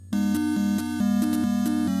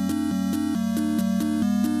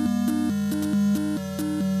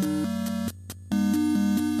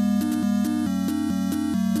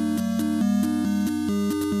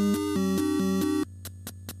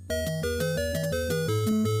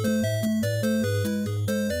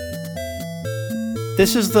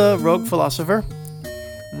This is the Rogue Philosopher.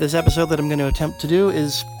 This episode that I'm going to attempt to do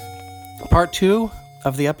is part 2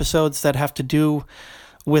 of the episodes that have to do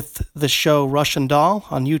with the show Russian Doll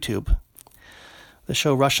on YouTube. The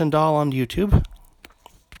show Russian Doll on YouTube.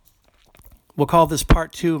 We'll call this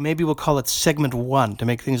part 2. Maybe we'll call it segment 1 to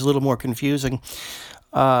make things a little more confusing.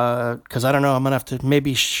 Because I don't know, I'm going to have to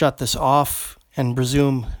maybe shut this off and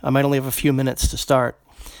presume I might only have a few minutes to start,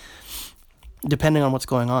 depending on what's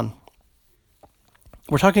going on.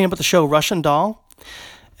 We're talking about the show Russian Doll,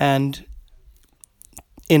 and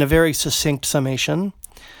in a very succinct summation,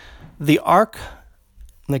 the arc,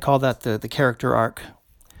 and they call that the character arc,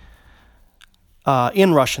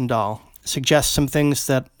 in Russian Doll suggests some things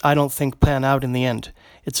that I don't think pan out in the end.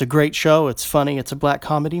 It's a great show, it's funny, it's a black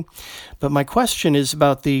comedy, but my question is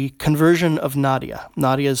about the conversion of Nadia.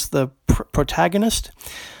 Nadia is the protagonist.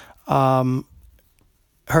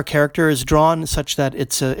 Her character is drawn such that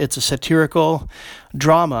it's a satirical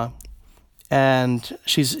drama, and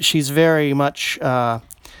she's very much a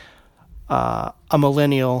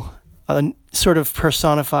millennial, sort of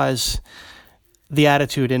personifies the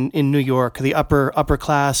attitude in New York, the upper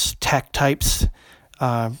class tech types,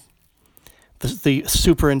 the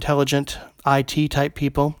super intelligent IT type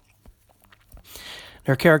people.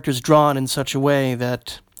 Her character's drawn in such a way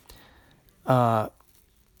that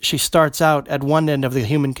she starts out at one end of the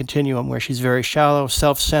human continuum where she's very shallow,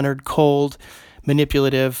 self-centered, cold,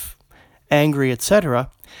 manipulative, angry, etc.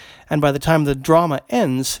 And by the time the drama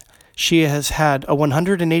ends, she has had a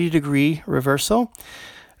 180-degree reversal.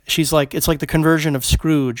 It's like the conversion of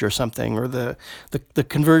Scrooge or something, or the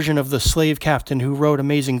conversion of the slave captain who wrote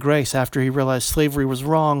Amazing Grace after he realized slavery was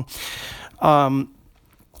wrong.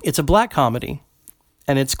 It's a black comedy,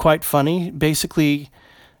 and it's quite funny. Basically,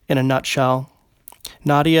 in a nutshell,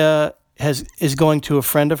 Nadia is going to a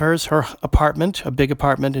friend of hers, her apartment, a big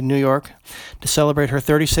apartment in New York, to celebrate her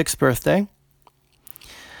 36th birthday.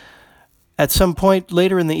 At some point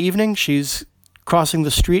later in the evening, she's crossing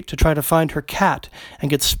the street to try to find her cat and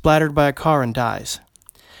gets splattered by a car and dies.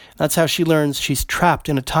 That's how she learns she's trapped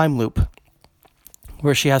in a time loop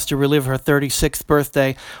where she has to relive her 36th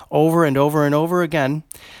birthday over and over and over again,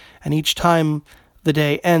 and each time the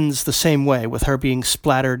day ends the same way, with her being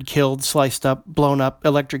splattered, killed, sliced up, blown up,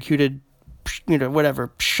 electrocuted,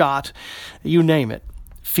 whatever, shot, you name it,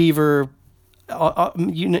 fever,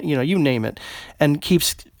 you name it, and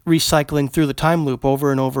keeps recycling through the time loop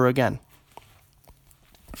over and over again.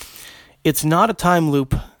 It's not a time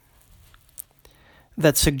loop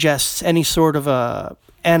that suggests any sort of a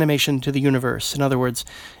animation to the universe. In other words,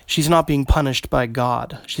 she's not being punished by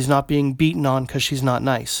God. She's not being beaten on because she's not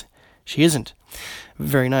nice. She isn't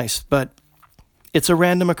very nice, but it's a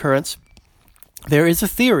random occurrence. There is a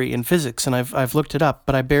theory in physics, and I've looked it up,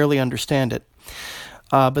 but I barely understand it.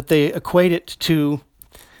 But they equate it to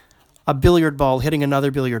a billiard ball hitting another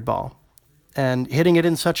billiard ball, and hitting it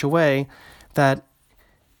in such a way that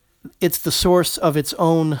it's the source of its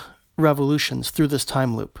own revolutions through this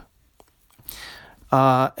time loop.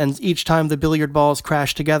 And each time the billiard balls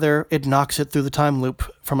crash together, it knocks it through the time loop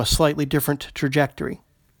from a slightly different trajectory.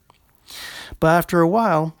 But after a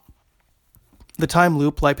while, the time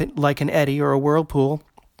loop, like an eddy or a whirlpool,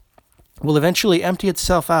 will eventually empty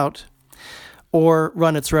itself out or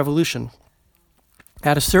run its revolution.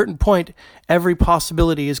 At a certain point, every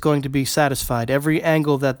possibility is going to be satisfied. Every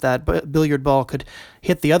angle that billiard ball could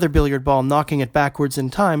hit the other billiard ball, knocking it backwards in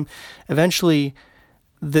time, eventually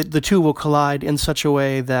the two will collide in such a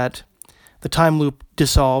way that the time loop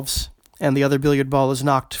dissolves and the other billiard ball is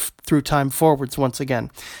knocked through time forwards once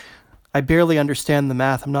again. I barely understand the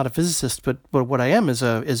math. I'm not a physicist, but what I am is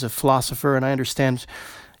a philosopher, and I understand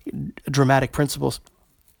dramatic principles.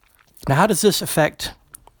 Now, how does this affect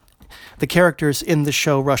the characters in the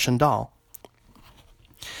show Russian Doll?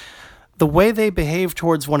 The way they behave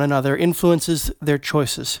towards one another influences their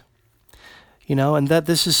choices. And that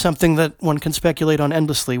this is something that one can speculate on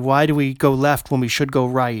endlessly. Why do we go left when we should go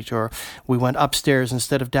right? Or we went upstairs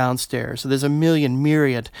instead of downstairs? So there's a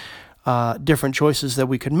myriad different choices that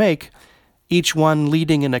we could make, each one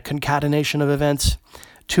leading in a concatenation of events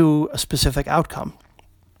to a specific outcome.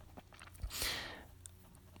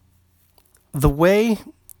 The way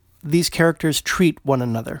these characters treat one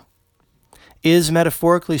another is,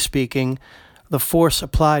 metaphorically speaking, the force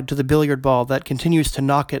applied to the billiard ball that continues to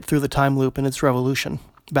knock it through the time loop in its revolution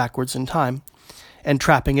backwards in time, and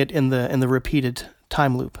trapping it in the repeated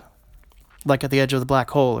time loop, like at the edge of the black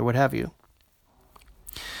hole or what have you.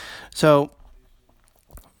 So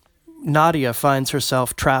Nadia finds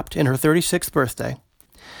herself trapped in her 36th birthday.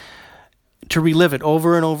 To relive it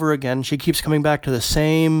over and over again, she keeps coming back to the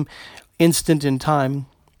same instant in time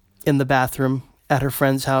in the bathroom at her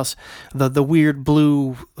friend's house. The weird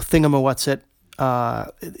blue thingamawhatsit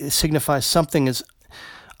it signifies something is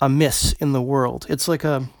amiss in the world. It's like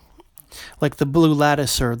the blue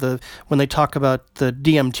lattice, or when they talk about the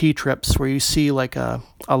DMT trips where you see like a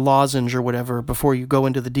lozenge or whatever before you go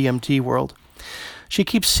into the DMT world. She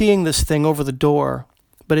keeps seeing this thing over the door,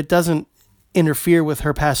 but it doesn't interfere with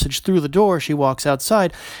her passage through the door. She walks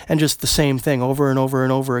outside, and just the same thing over and over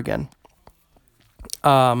and over again.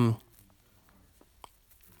 Now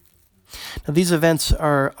these events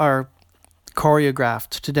are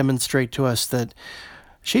choreographed to demonstrate to us that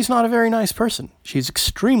she's not a very nice person. She's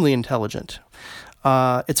extremely intelligent.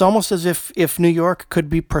 It's almost as if New York could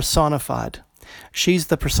be personified. She's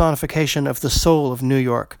the personification of the soul of New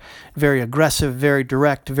York. Very aggressive, very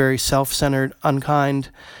direct, very self-centered, unkind,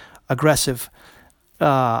 aggressive,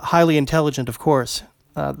 highly intelligent, of course.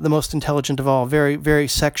 The most intelligent of all, very, very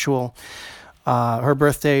sexual. Her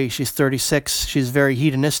birthday, she's 36. She's very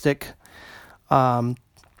hedonistic.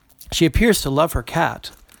 She appears to love her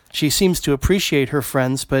cat. She seems to appreciate her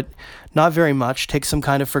friends, but not very much, takes them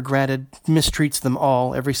kind of for granted, mistreats them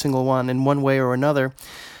all, every single one, in one way or another.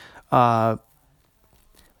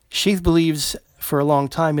 She believes for a long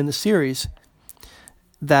time in the series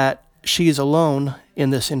that she is alone in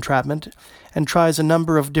this entrapment and tries a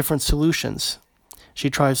number of different solutions. She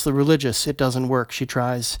tries the religious, it doesn't work. She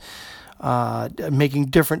tries making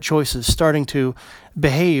different choices, starting to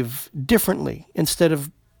behave differently. Instead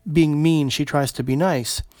of being mean, she tries to be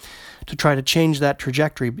nice, to try to change that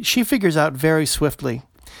trajectory. She figures out very swiftly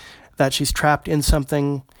that she's trapped in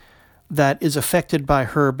something that is affected by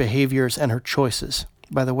her behaviors and her choices,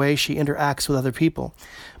 by the way she interacts with other people.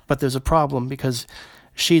 But there's a problem because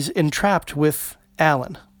she's entrapped with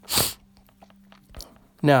Alan.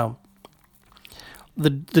 Now, the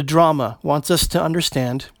drama wants us to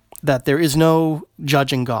understand that there is no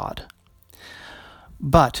judging God.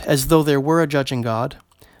 But as though there were a judging God,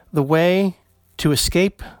 the way to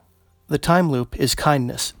escape the time loop is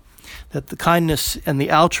kindness. That the kindness and the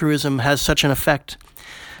altruism has such an effect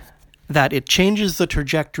that it changes the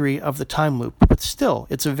trajectory of the time loop. But still,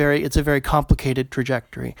 it's a very complicated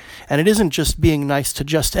trajectory. And it isn't just being nice to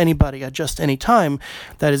just anybody at just any time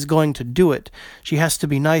that is going to do it. She has to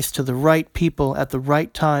be nice to the right people at the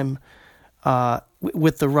right time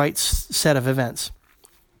with the right set of events.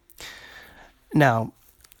 Now,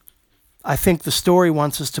 I think the story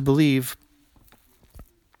wants us to believe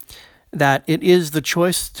that it is the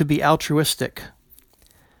choice to be altruistic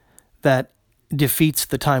that defeats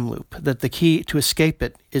the time loop, that the key to escape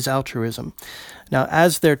it is altruism. Now,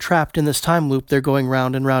 as they're trapped in this time loop, they're going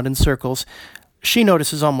round and round in circles. She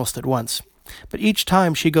notices almost at once. But each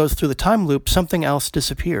time she goes through the time loop, something else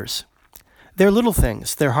disappears. They're little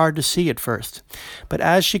things. They're hard to see at first. But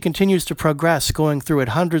as she continues to progress, going through it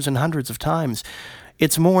hundreds and hundreds of times,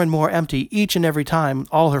 it's more and more empty each and every time.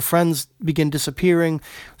 All her friends begin disappearing.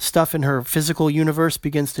 Stuff in her physical universe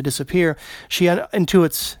begins to disappear. She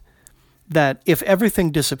intuits that if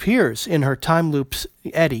everything disappears in her time loop's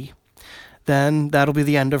eddy, then that'll be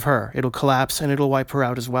the end of her. It'll collapse and it'll wipe her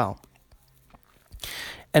out as well.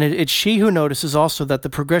 And it's she who notices also that the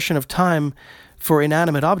progression of time for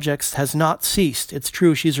inanimate objects has not ceased. It's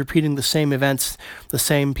true, she's repeating the same events. The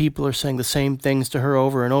same people are saying the same things to her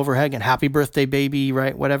over and over again. Happy birthday, baby,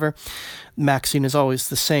 right? Whatever. Maxine is always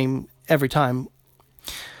the same every time.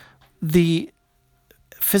 The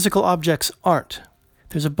physical objects aren't.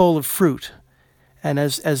 There's a bowl of fruit. And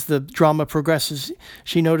as the drama progresses,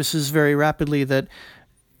 she notices very rapidly that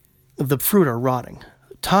the fruit are rotting.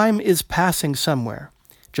 Time is passing somewhere,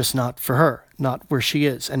 just not for her, not where she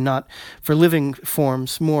is, and not for living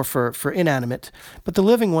forms, more for inanimate. But the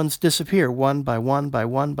living ones disappear one by one by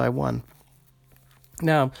one by one.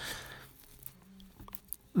 Now,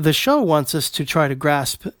 the show wants us to try to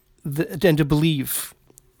grasp and to believe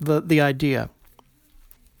the idea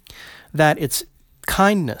that it's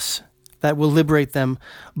kindness that will liberate them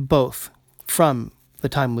both from the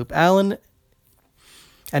time loop. Alan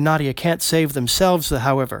and Nadia can't save themselves,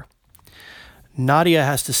 however. Nadia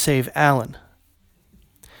has to save Alan.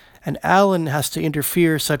 And Alan has to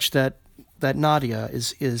interfere such that Nadia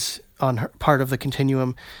is on her part of the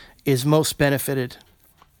continuum, is most benefited.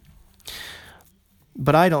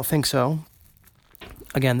 But I don't think so.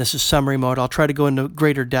 Again, this is summary mode. I'll try to go into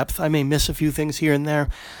greater depth. I may miss a few things here and there.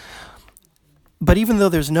 But even though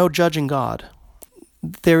there's no judging God,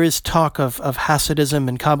 there is talk of Hasidism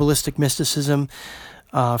and Kabbalistic mysticism.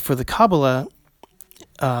 For the Kabbalah,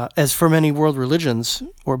 as for many world religions,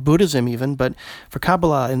 or Buddhism even, but for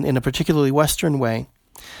Kabbalah in a particularly Western way,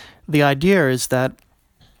 the idea is that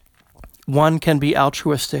one can be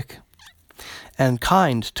altruistic and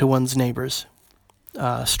kind to one's neighbors.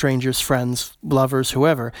 strangers, friends, lovers,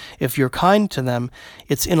 whoever, if you're kind to them,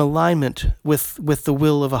 it's in alignment with the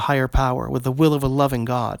will of a higher power, with the will of a loving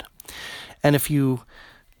God. And if you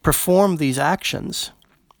perform these actions,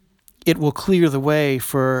 it will clear the way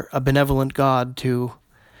for a benevolent God to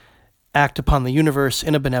act upon the universe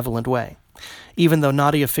in a benevolent way. Even though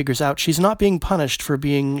Nadia figures out she's not being punished for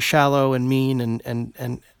being shallow and mean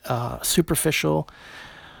and superficial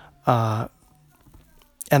and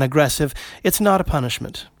aggressive, it's not a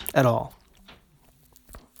punishment at all.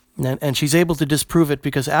 And she's able to disprove it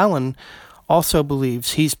because Alan also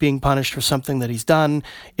believes he's being punished for something that he's done.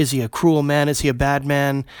 Is he a cruel man? Is he a bad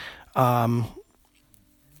man?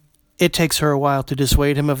 It takes her a while to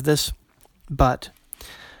dissuade him of this, but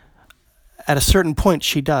at a certain point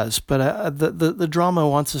she does. But the drama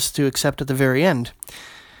wants us to accept at the very end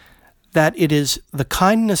that it is the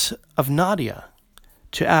kindness of Nadia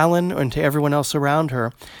to Alan and to everyone else around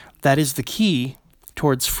her that is the key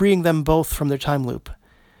towards freeing them both from their time loop.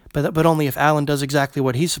 But only if Alan does exactly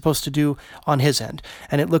what he's supposed to do on his end.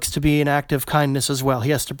 And it looks to be an act of kindness as well. He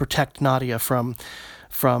has to protect Nadia from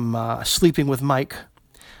sleeping with Mike.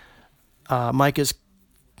 Mike is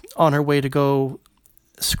on her way to go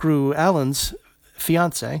screw Alan's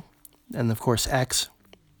fiance, and of course ex.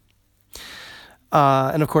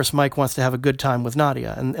 And of course Mike wants to have a good time with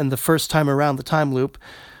Nadia. And the first time around the time loop,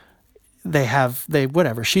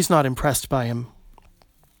 whatever. She's not impressed by him.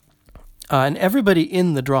 And everybody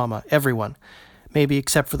in the drama, everyone, maybe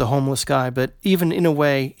except for the homeless guy, but even in a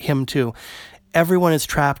way, him too, everyone is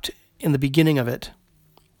trapped in the beginning of it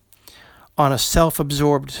on a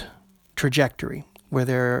self-absorbed trajectory where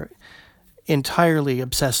they're entirely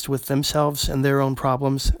obsessed with themselves and their own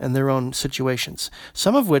problems and their own situations,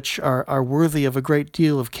 some of which are worthy of a great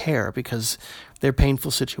deal of care because they're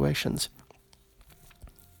painful situations.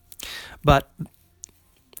 But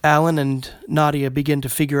Alan and Nadia begin to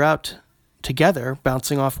figure out together,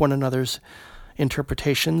 bouncing off one another's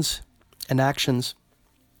interpretations and actions,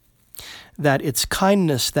 that it's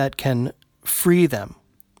kindness that can free them.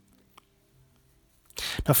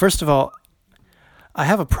 Now, first of all, I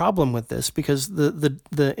have a problem with this because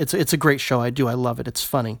it's a great show. I love it. It's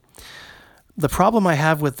funny. The problem I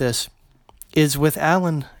have with this is with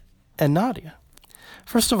Alan and Nadia.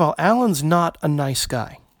 First of all, Alan's not a nice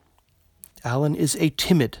guy. Alan is a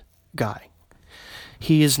timid guy.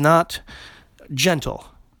 He is not gentle.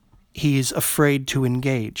 He's afraid to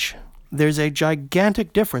engage. There's a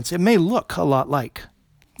gigantic difference. It may look a lot like,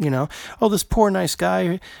 this poor nice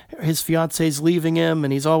guy, his fiance's leaving him,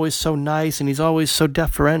 and he's always so nice, and he's always so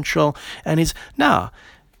deferential, and he's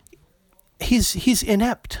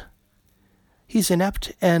inept. He's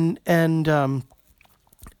inept and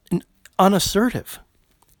unassertive.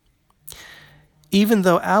 Even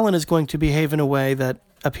though Alan is going to behave in a way that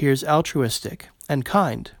appears altruistic and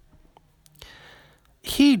kind,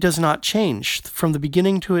 he does not change from the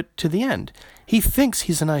beginning to the end. He thinks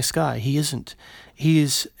he's a nice guy. He isn't.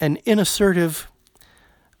 He's an inassertive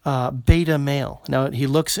beta male. Now, he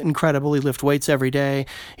looks incredible. He lifts weights every day.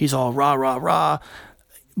 He's all rah, rah, rah.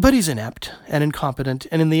 But he's inept and incompetent.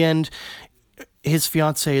 And in the end, his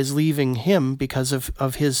fiancée is leaving him because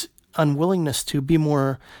of his unwillingness to be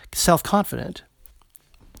more self-confident.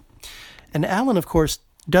 And Alan, of course,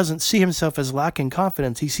 doesn't see himself as lacking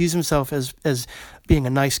confidence. He sees himself as being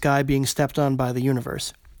a nice guy, being stepped on by the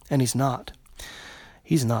universe. And he's not.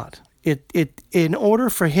 He's not. In order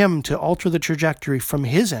for him to alter the trajectory from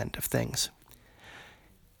his end of things,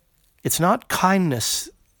 it's not kindness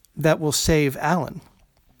that will save Alan.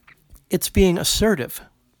 It's being assertive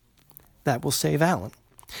that will save Alan.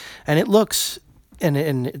 And it looks, and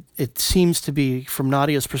it seems to be, from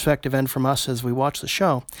Nadia's perspective and from us as we watch the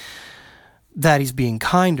show, that he's being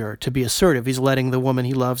kinder, to be assertive. He's letting the woman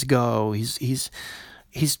he loves go. He's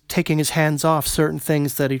taking his hands off certain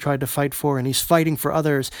things that he tried to fight for, and he's fighting for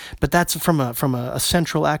others. But that's from a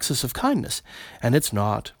central axis of kindness, and it's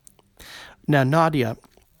not. Now, Nadia,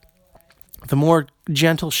 the more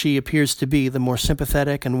gentle she appears to be, the more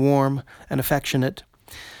sympathetic and warm and affectionate,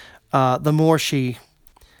 the more she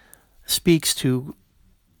speaks to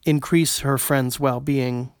increase her friends'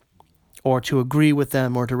 well-being, or to agree with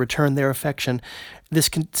them, or to return their affection. This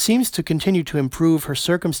seems to continue to improve her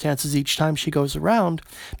circumstances each time she goes around,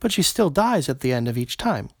 but she still dies at the end of each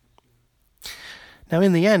time. Now,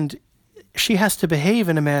 in the end, she has to behave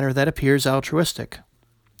in a manner that appears altruistic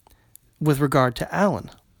with regard to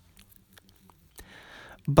Alan.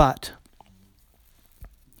 But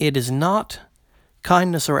it is not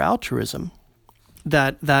kindness or altruism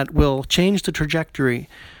that will change the trajectory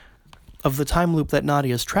of the time loop that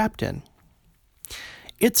Nadia is trapped in.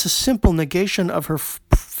 It's a simple negation of her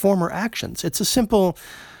former actions. It's a simple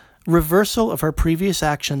reversal of her previous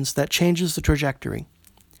actions that changes the trajectory.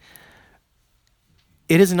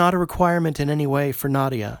 It is not a requirement in any way for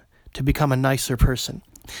Nadia to become a nicer person.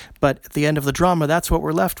 But at the end of the drama, that's what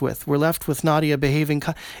we're left with. We're left with Nadia behaving.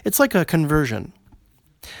 It's like a conversion.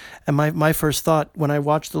 And my first thought when I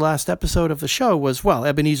watched the last episode of the show was, well,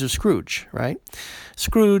 Ebenezer Scrooge, right?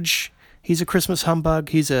 Scrooge, he's a Christmas humbug.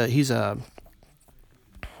 He's a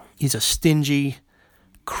stingy,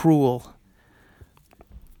 cruel,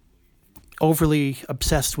 overly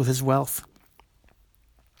obsessed with his wealth.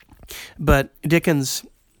 But Dickens,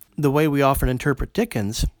 the way we often interpret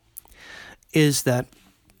Dickens, is that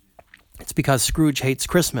it's because Scrooge hates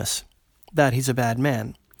Christmas that he's a bad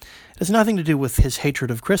man. It has nothing to do with his hatred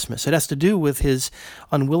of Christmas. It has to do with his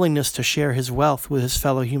unwillingness to share his wealth with his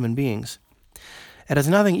fellow human beings. It has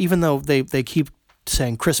nothing, even though they keep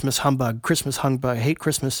saying Christmas humbug, hate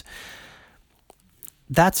Christmas.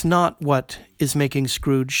 That's not what is making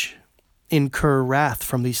Scrooge incur wrath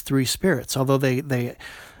from these three spirits, although they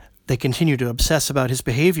continue to obsess about his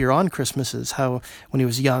behavior on Christmases, how when he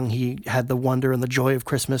was young he had the wonder and the joy of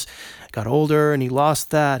Christmas, got older and he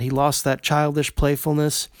lost that childish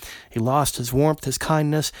playfulness, he lost his warmth, his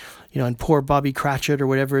kindness, and poor Bobby Cratchit, or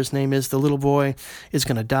whatever his name is, the little boy, is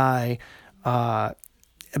going to die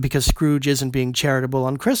because Scrooge isn't being charitable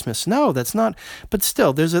on Christmas. No, that's not, but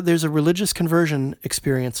still, there's a religious conversion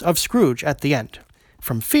experience of Scrooge at the end,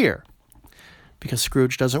 from fear, because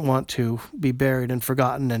Scrooge doesn't want to be buried and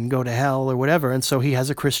forgotten and go to hell or whatever, and so he has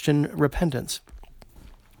a Christian repentance.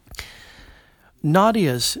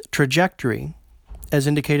 Nadia's trajectory, as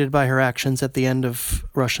indicated by her actions at the end of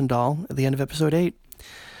Russian Doll, at the end of episode 8,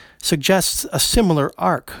 suggests a similar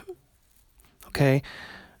arc. Okay,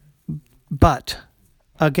 but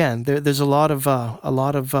again, there's a lot of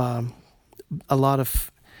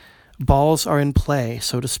balls are in play,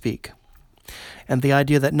 so to speak. And the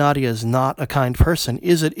idea that Nadia is not a kind person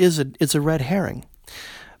is a red herring.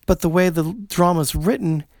 But the way the drama's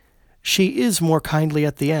written, she is more kindly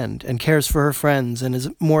at the end and cares for her friends and is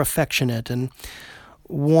more affectionate and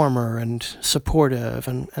warmer and supportive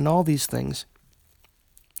and all these things.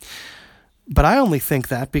 But I only think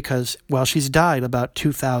that because, well, she's died about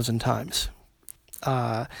 2,000 times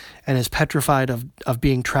and is petrified of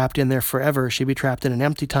being trapped in there forever. She'd be trapped in an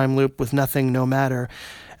empty time loop with nothing, no matter,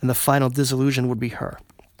 and the final disillusion would be her.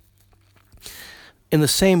 In the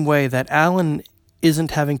same way that Alan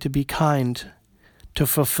isn't having to be kind to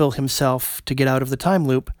fulfill himself to get out of the time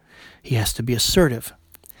loop, he has to be assertive.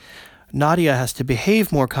 Nadia has to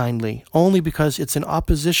behave more kindly only because it's in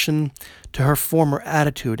opposition to her former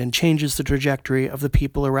attitude and changes the trajectory of the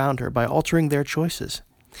people around her by altering their choices.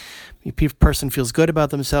 If a person feels good about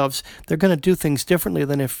themselves, they're going to do things differently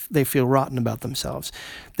than if they feel rotten about themselves.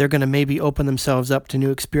 They're going to maybe open themselves up to new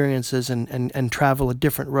experiences and travel a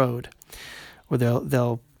different road, or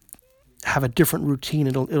they'll have a different routine.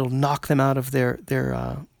 It'll knock them out of their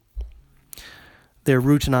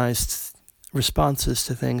routinized responses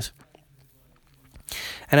to things.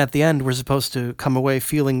 And at the end, we're supposed to come away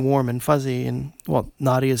feeling warm and fuzzy. And, well,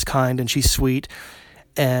 Nadia's kind and she's sweet.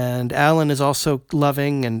 And Alan is also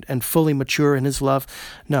loving and fully mature in his love.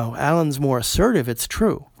 No, Alan's more assertive, it's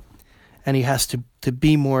true. And he has to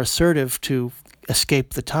be more assertive to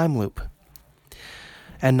escape the time loop.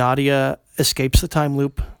 And Nadia escapes the time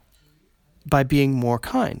loop by being more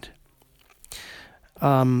kind.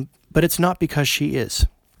 But it's not because she is.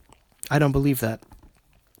 I don't believe that.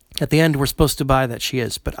 At the end, we're supposed to buy that she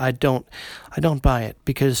is, but I don't buy it,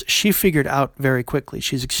 because she figured out very quickly.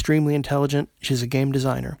 She's extremely intelligent. She's a game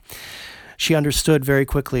designer. She understood very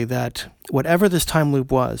quickly that whatever this time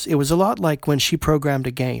loop was, it was a lot like when she programmed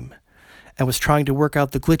a game and was trying to work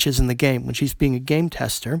out the glitches in the game when she's being a game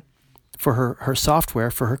tester for her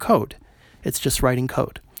software, for her code. It's just writing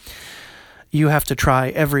code. You have to try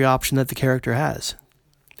every option that the character has.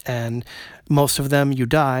 And most of them you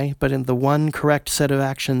die, but in the one correct set of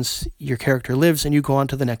actions, your character lives and you go on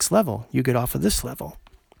to the next level. You get off of this level.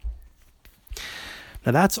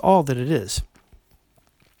 Now that's all that it is.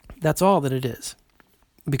 That's all that it is.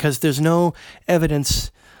 Because there's no evidence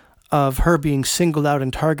of her being singled out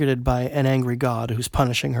and targeted by an angry god who's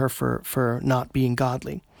punishing her for not being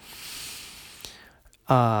godly.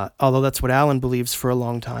 Although that's what Alan believes for a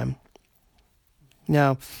long time.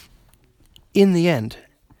 Now, in the end,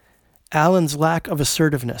 Alan's lack of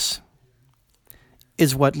assertiveness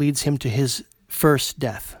is what leads him to his first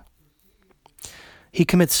death. He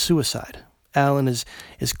commits suicide. Alan is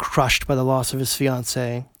crushed by the loss of his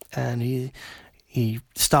fiancée, and he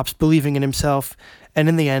stops believing in himself, and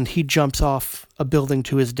in the end, he jumps off a building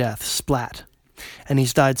to his death, splat. And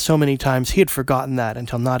he's died so many times, he had forgotten that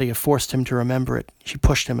until Nadia forced him to remember it. She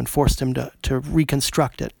pushed him and forced him to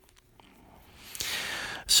reconstruct it.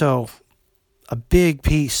 So, a big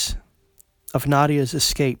piece of Nadia's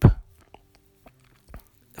escape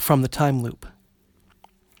from the time loop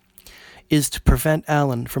is to prevent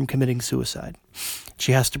Alan from committing suicide.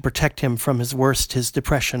 She has to protect him from his worst, his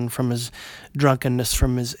depression, from his drunkenness,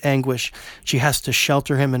 from his anguish. She has to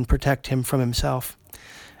shelter him and protect him from himself.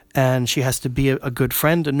 And she has to be a good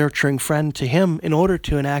friend, a nurturing friend to him in order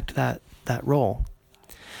to enact that role.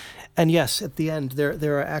 And yes, at the end,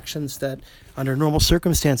 there are actions that, under normal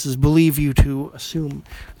circumstances, believe you to assume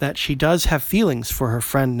that she does have feelings for her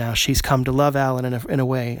friend now. She's come to love Alan in a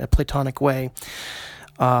way, a platonic way.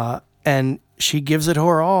 And she gives it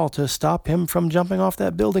her all to stop him from jumping off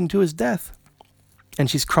that building to his death. And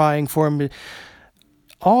she's crying for him.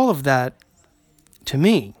 All of that, to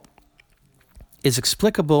me, is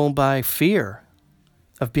explicable by fear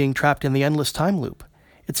of being trapped in the endless time loop.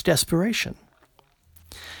 It's desperation.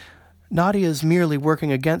 Nadia is merely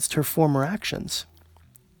working against her former actions.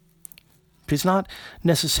 She's not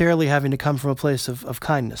necessarily having to come from a place of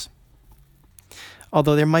kindness.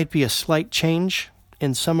 Although there might be a slight change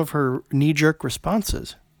in some of her knee-jerk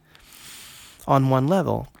responses on one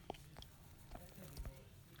level,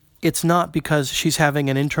 it's not because she's having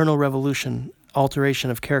an internal revolution, alteration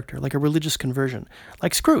of character, like a religious conversion,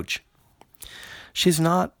 like Scrooge. She's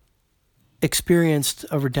not experienced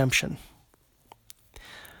a redemption.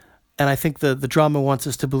 And I think the drama wants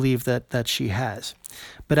us to believe that she has.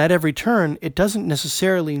 But at every turn, it doesn't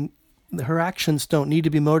necessarily, her actions don't need to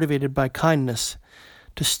be motivated by kindness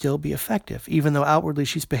to still be effective, even though outwardly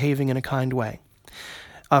she's behaving in a kind way.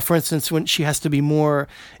 For instance, when she has to be more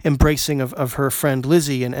embracing of her friend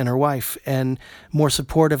Lizzie and her wife, and more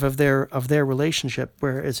supportive of their relationship,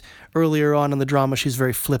 whereas earlier on in the drama she's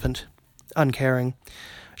very flippant, uncaring.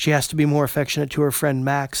 She has to be more affectionate to her friend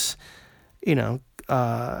Max.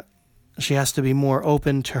 She has to be more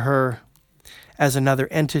open to her as another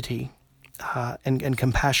entity, and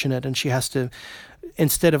compassionate, and she has to,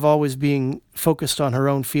 instead of always being focused on her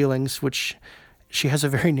own feelings, which she has a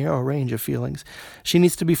very narrow range of feelings, she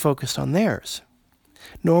needs to be focused on theirs.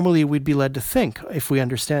 Normally, we'd be led to think, if we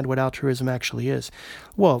understand what altruism actually is,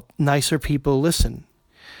 well, nicer people listen.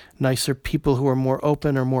 Nicer people who are more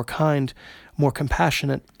open or more kind, more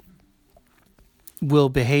compassionate, will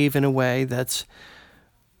behave in a way that's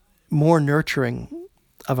more nurturing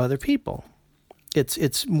of other people.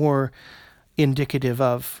 It's more indicative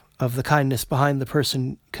of the kindness behind the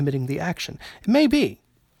person committing the action. It may be.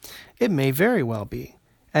 It may very well be.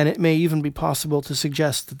 And it may even be possible to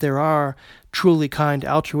suggest that there are truly kind,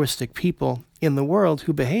 altruistic people in the world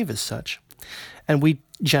who behave as such. And we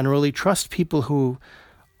generally trust people who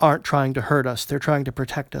aren't trying to hurt us. They're trying to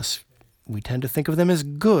protect us. We tend to think of them as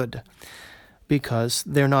good because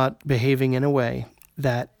they're not behaving in a way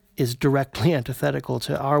that is directly antithetical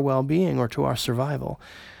to our well-being or to our survival.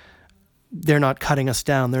 They're not cutting us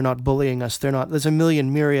down. They're not bullying us. There's a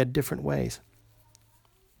myriad different ways.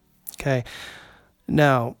 Okay.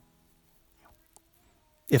 Now,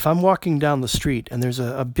 if I'm walking down the street and there's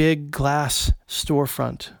a big glass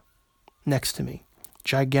storefront next to me,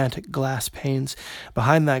 gigantic glass panes,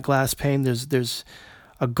 behind that glass pane there's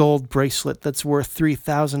a gold bracelet that's worth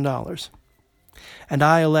 $3,000. And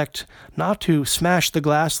I elect not to smash the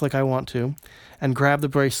glass like I want to and grab the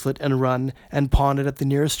bracelet and run and pawn it at the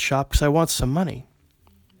nearest shop because I want some money.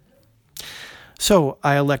 So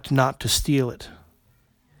I elect not to steal it.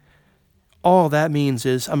 All that means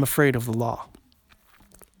is I'm afraid of the law.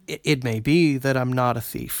 It may be that I'm not a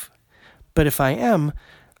thief, but if I am,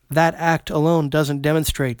 that act alone doesn't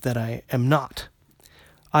demonstrate that I am not.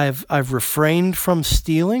 I've refrained from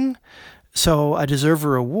stealing, so I deserve a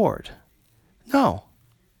reward. No.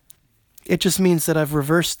 It just means that I've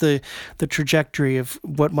reversed the trajectory of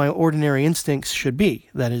what my ordinary instincts should be,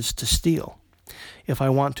 that is, to steal. If I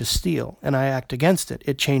want to steal and I act against it,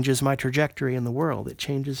 it changes my trajectory in the world. It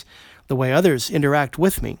changes the way others interact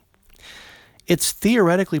with me. It's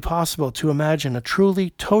theoretically possible to imagine a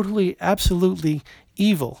truly, totally, absolutely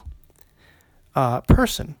evil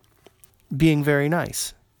person being very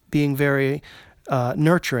nice, being very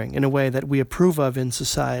nurturing in a way that we approve of in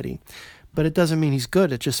society. But it doesn't mean he's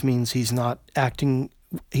good. It just means he's not acting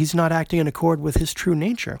in accord with his true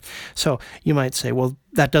nature. So you might say, well,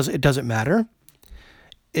 it doesn't matter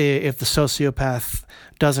if the sociopath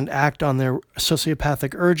doesn't act on their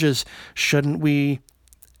sociopathic urges. Shouldn't we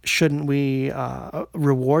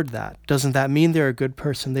reward that? Doesn't that mean they're a good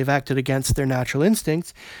person? They've acted against their natural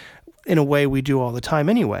instincts in a way we do all the time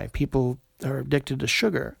anyway. People are addicted to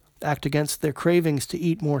sugar. act against their cravings to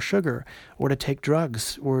eat more sugar or to take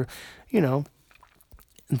drugs, or,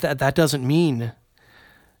 that doesn't mean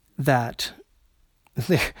that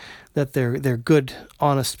they're good,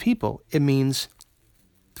 honest people. It means,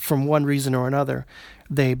 from one reason or another,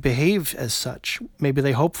 they behave as such. Maybe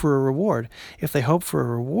they hope for a reward. If they hope for a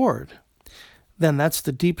reward, then that's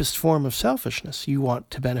the deepest form of selfishness. You want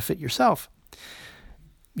to benefit yourself.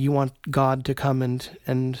 You want God to come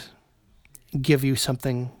and give you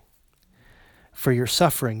something for your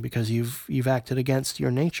suffering because you've acted against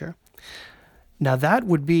your nature. Now that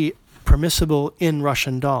would be permissible in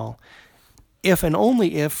Russian Doll, if and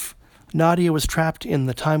only if Nadia was trapped in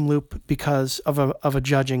the time loop because of a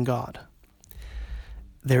judging God.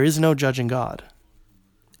 There is no judging God.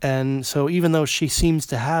 And so even though she seems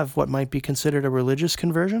to have what might be considered a religious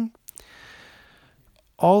conversion,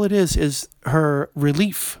 all it is her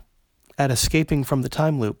relief at escaping from the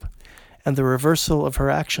time loop and the reversal of her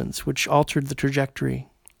actions, which altered the trajectory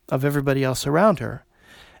of everybody else around her.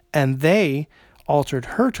 And they altered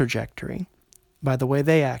her trajectory by the way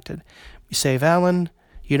they acted. You save Alan,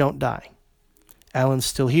 you don't die. Alan's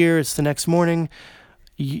still here, it's the next morning,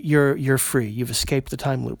 you're free, you've escaped the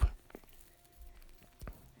time loop.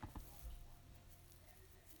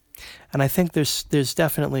 And I think there's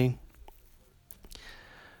definitely,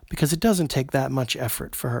 because it doesn't take that much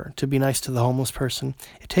effort for her to be nice to the homeless person.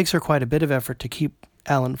 It takes her quite a bit of effort to keep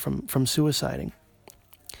Alan from suiciding.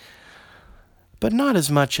 But not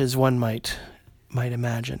as much as one might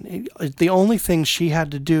imagine. The only thing she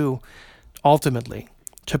had to do, ultimately,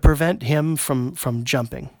 to prevent him from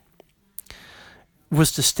jumping,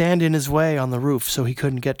 was to stand in his way on the roof so he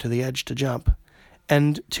couldn't get to the edge to jump,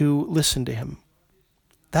 and to listen to him.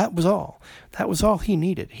 That was all. That was all he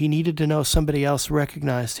needed. He needed to know somebody else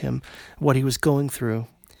recognized him, what he was going through,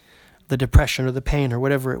 the depression or the pain or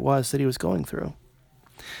whatever it was that he was going through.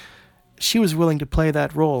 She was willing to play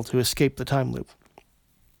that role to escape the time loop.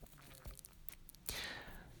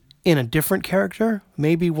 In a different character,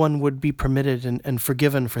 maybe one would be permitted and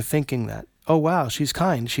forgiven for thinking that, oh wow, she's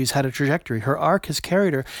kind, she's had a trajectory, her arc has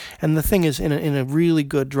carried her. And the thing is, in a really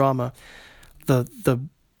good drama,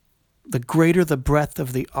 the greater the breadth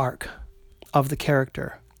of the arc of the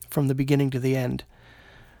character from the beginning to the end,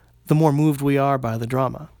 the more moved we are by the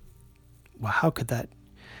drama. Well, how could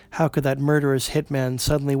that murderous hitman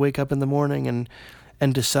suddenly wake up in the morning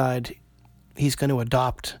and decide he's going to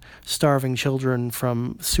adopt starving children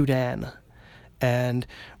from Sudan, and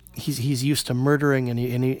he's used to murdering,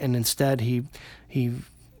 and instead he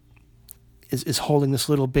is holding this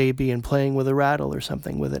little baby and playing with a rattle or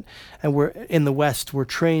something with it. And we're in the West, we're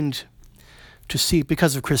trained to see,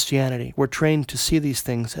 because of Christianity, we're trained to see these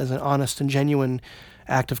things as an honest and genuine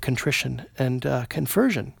act of contrition and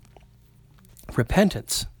conversion,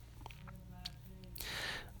 repentance.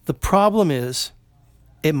 The problem is,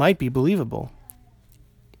 it might be believable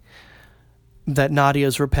that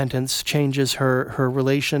Nadia's repentance changes her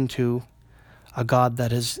relation to a God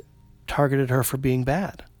that has targeted her for being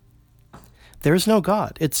bad. There is no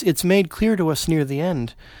God. It's made clear to us near the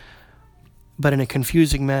end, but in a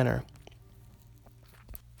confusing manner,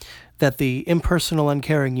 that the impersonal,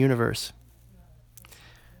 uncaring universe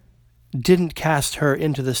didn't cast her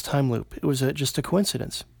into this time loop. It was just a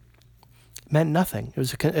coincidence. It meant nothing. It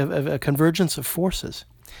was a convergence of forces.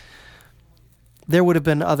 There would have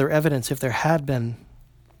been other evidence if there had been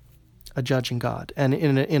a judging God. And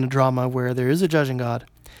in a drama where there is a judging God,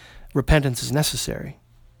 repentance is necessary,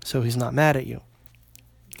 so he's not mad at you.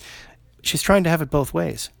 She's trying to have it both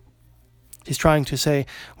ways. He's trying to say,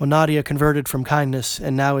 well, Nadia converted from kindness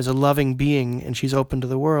and now is a loving being and she's open to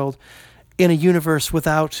the world in a universe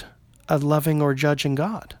without a loving or judging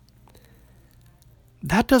God.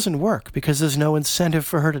 That doesn't work because there's no incentive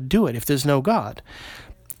for her to do it if there's no God.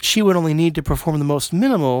 She would only need to perform the most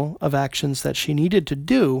minimal of actions that she needed to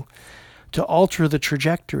do to alter the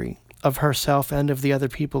trajectory of herself and of the other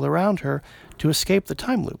people around her to escape the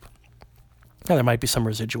time loop. Now, there might be some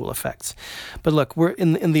residual effects. But look, we're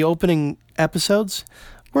in the opening episodes,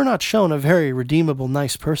 we're not shown a very redeemable,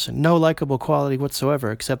 nice person. No likable quality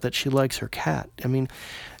whatsoever, except that she likes her cat. I mean,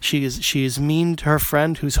 she is mean to her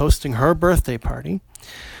friend who's hosting her birthday party.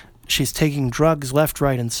 She's taking drugs left,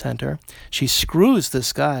 right, and center. She screws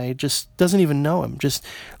this guy, just doesn't even know him. Just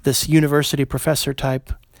this university professor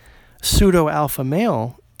type, pseudo-alpha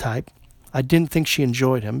male type. I didn't think she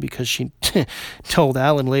enjoyed him because she told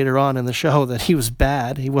Alan later on in the show that he was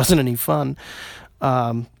bad. He wasn't any fun.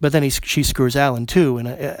 But then she screws Alan too, and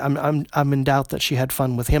I'm in doubt that she had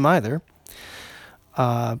fun with him either,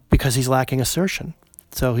 because he's lacking assertion.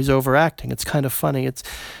 So he's overacting. It's kind of funny.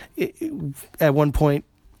 At one point,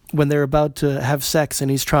 when they're about to have sex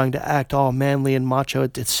and he's trying to act all manly and macho,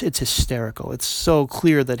 it's hysterical. It's so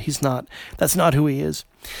clear that that's not who he is.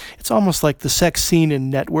 It's almost like the sex scene in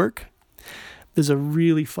Network. There's a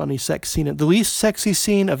really funny sex scene. The least sexy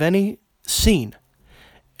scene of any scene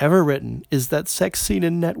ever written is that sex scene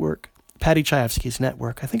in Network. Paddy Chayefsky's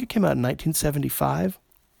Network. I think it came out in 1975.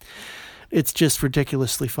 It's just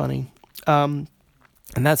ridiculously funny. And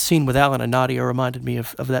that scene with Alan and Nadia reminded me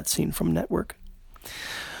of that scene from Network.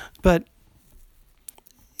 But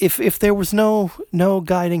if there was no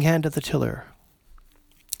guiding hand at the tiller,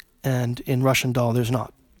 and in Russian Doll there's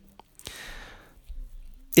not,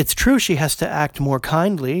 it's true she has to act more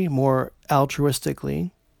kindly, more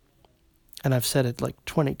altruistically, and I've said it like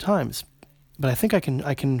 20 times, but I think I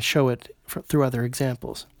can show it through other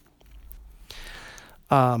examples.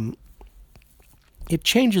 It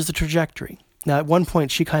changes the trajectory. Now, at one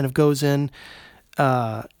point, she kind of goes in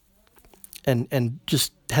and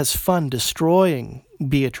just has fun destroying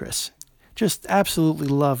Beatrice. Just absolutely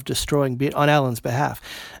love destroying on Alan's behalf.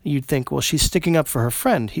 You'd think, well, she's sticking up for her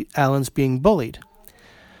friend. Alan's being bullied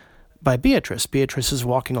by Beatrice. Beatrice is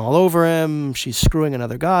walking all over him. She's screwing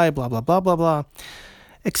another guy, blah, blah, blah, blah, blah.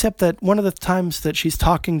 Except that one of the times that she's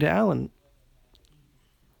talking to Alan,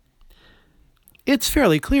 it's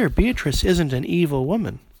fairly clear Beatrice isn't an evil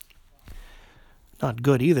woman. Not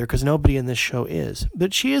good either, because nobody in this show is.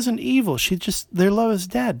 But she isn't evil. Their love is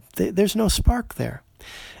dead. There's no spark there.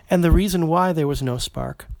 And the reason why there was no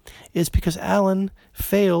spark is because Alan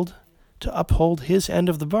failed to uphold his end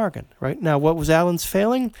of the bargain, right? Now, what was Alan's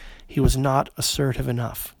failing? He was not assertive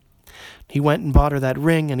enough. He went and bought her that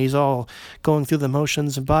ring, and he's all going through the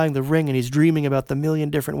motions of buying the ring, and he's dreaming about the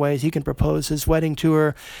million different ways he can propose his wedding to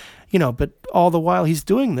her, but all the while he's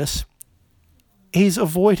doing this, he's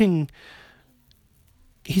avoiding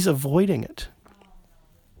it.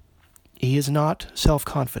 He is not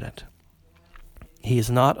self-confident. He is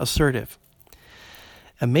not assertive.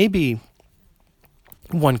 And maybe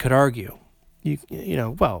one could argue,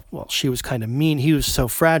 well, she was kind of mean. He was so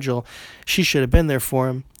fragile. She should have been there for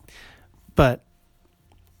him. But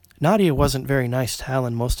Nadia wasn't very nice to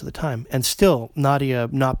Alan most of the time. And still, Nadia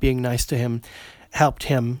not being nice to him helped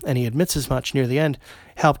him, and he admits as much near the end,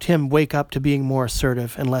 helped him wake up to being more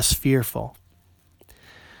assertive and less fearful.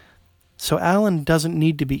 So Alan doesn't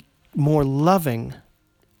need to be more loving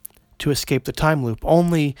to escape the time loop,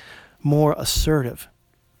 only more assertive.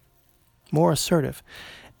 More assertive.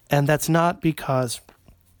 And that's not because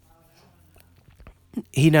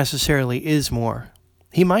he necessarily is more.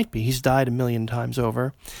 He might be. He's died 1,000,000 times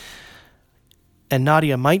over. And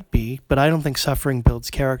Nadia might be, but I don't think suffering builds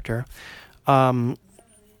character.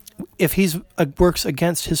 If he works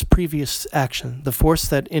against his previous action, the force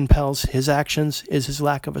that impels his actions is his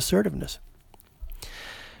lack of assertiveness.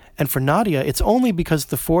 And for Nadia, it's only because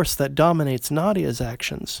the force that dominates Nadia's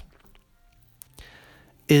actions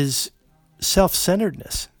is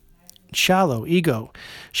self-centeredness, shallow, ego.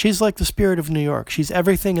 She's like the spirit of New York. She's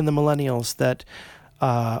everything in the millennials that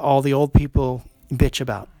all the old people bitch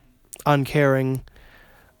about. Uncaring,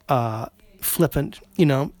 flippant,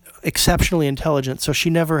 exceptionally intelligent, so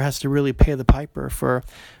she never has to really pay the piper for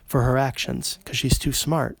her actions because she's too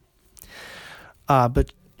smart.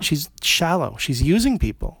 But she's shallow. She's using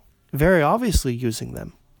people, very obviously using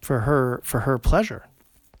them for her pleasure.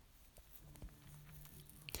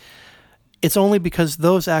 It's only because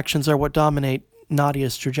those actions are what dominate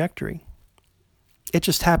Nadia's trajectory. It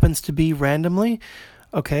just happens to be randomly.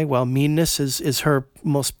 Okay, well, meanness is her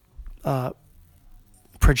most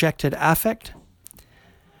projected affect.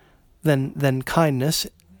 Then kindness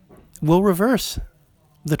will reverse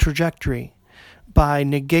the trajectory by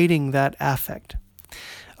negating that affect.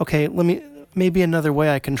 Okay, maybe another way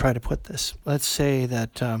I can try to put this. Let's say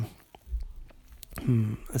that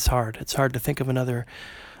it's hard. It's hard to think of another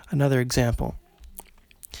example.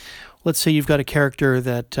 Let's say you've got a character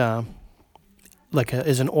that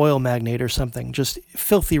is an oil magnate or something, just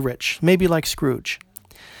filthy rich, maybe like Scrooge.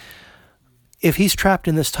 If he's trapped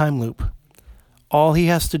in this time loop, all he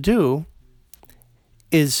has to do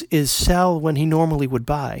is sell when he normally would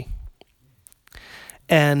buy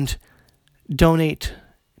and donate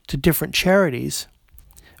to different charities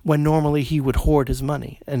when normally he would hoard his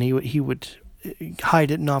money and he would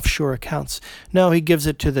hide it in offshore accounts. No, he gives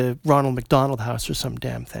it to the Ronald McDonald House or some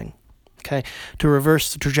damn thing. Okay, to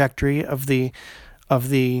reverse the trajectory of the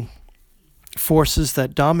forces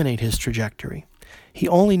that dominate his trajectory. He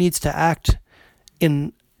only needs to act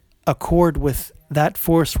in accord with that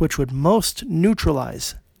force which would most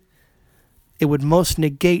neutralize. It would most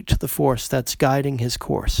negate the force that's guiding his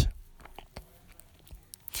course.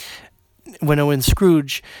 When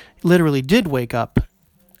Scrooge literally did wake up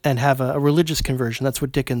and have a religious conversion. That's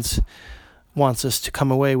what Dickens wants us to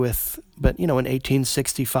come away with. But, in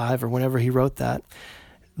 1865 or whenever he wrote that,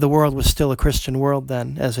 the world was still a Christian world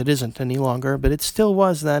then, as it isn't any longer, but it still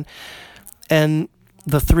was then. And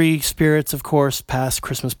the three spirits, of course, past,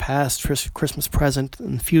 Christmas present,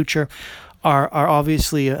 and future, are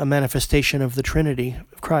obviously a manifestation of the Trinity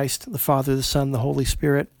of Christ, the Father, the Son, the Holy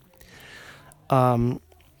Spirit.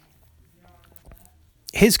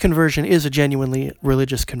 His conversion is a genuinely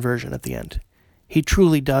religious conversion at the end. He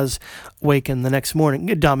truly does waken the next morning,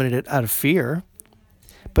 dominated out of fear.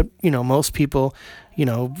 But, most people,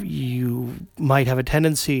 you might have a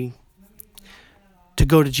tendency to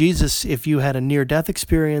go to Jesus if you had a near-death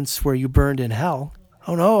experience where you burned in hell.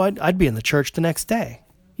 Oh, no, I'd be in the church the next day.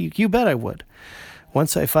 You bet I would.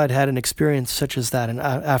 If I'd had an experience such as that, an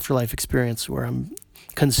afterlife experience where I'm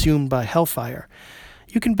consumed by hellfire,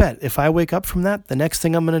 you can bet if I wake up from that, the next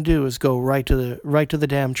thing I'm going to do is go right to the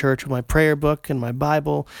damn church with my prayer book and my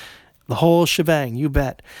Bible, the whole shebang. You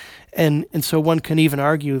bet. And so one can even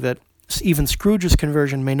argue that even Scrooge's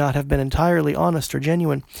conversion may not have been entirely honest or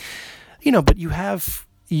genuine. But you have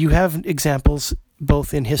examples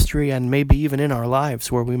both in history and maybe even in our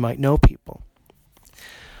lives where we might know people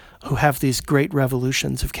who have these great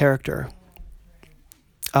revolutions of character.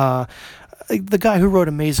 The guy who wrote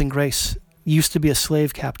Amazing Grace used to be a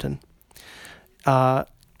slave captain.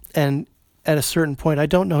 And at a certain point, I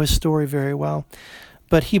don't know his story very well,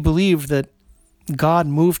 but he believed that God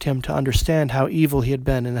moved him to understand how evil he had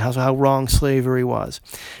been and how wrong slavery was.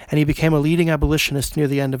 And he became a leading abolitionist near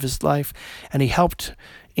the end of his life, and he helped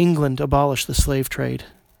England abolish the slave trade.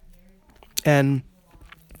 And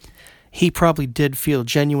he probably did feel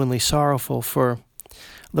genuinely sorrowful for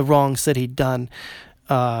the wrongs that he'd done.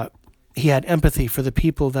 He had empathy for the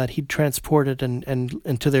people that he'd transported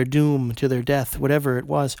and to their doom, to their death, whatever it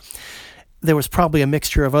was. There was probably a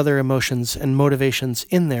mixture of other emotions and motivations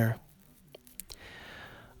in there.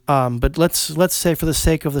 But let's say, for the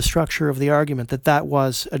sake of the structure of the argument, that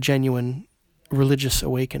was a genuine religious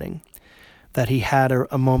awakening, that he had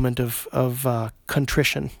a moment of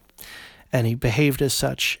contrition, and he behaved as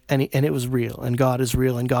such, and it was real, and God is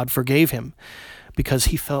real, and God forgave him because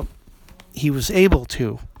he felt he was able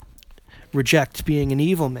to reject being an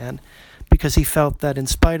evil man, because he felt that in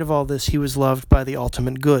spite of all this, he was loved by the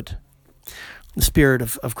ultimate good. The Spirit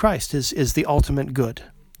of Christ is the ultimate good.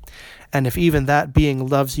 And if even that being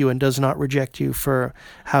loves you and does not reject you for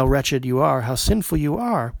how wretched you are, how sinful you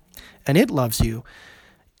are, and it loves you,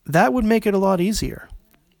 that would make it a lot easier.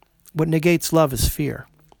 What negates love is fear.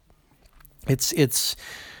 It's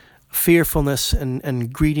fearfulness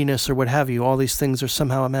and greediness or what have you. All these things are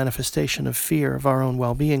somehow a manifestation of fear of our own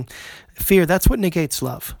well-being. Fear, that's what negates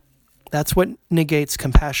love. That's what negates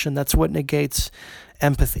compassion. That's what negates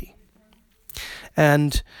empathy.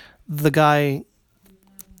 And the guy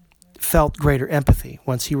felt greater empathy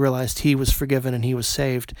once he realized he was forgiven and he was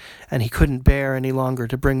saved, and he couldn't bear any longer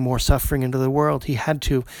to bring more suffering into the world. He had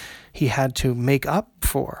to make up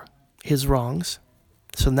for his wrongs.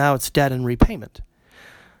 So now it's debt and repayment.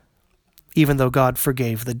 Even though God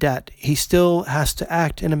forgave the debt, he still has to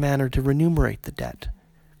act in a manner to remunerate the debt.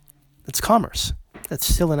 It's commerce.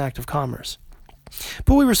 That's still an act of commerce.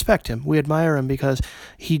 But we respect him. We admire him because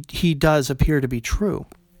he does appear to be true.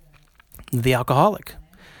 The alcoholic.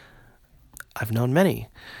 I've known many.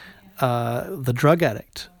 The drug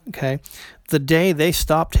addict. Okay? The day they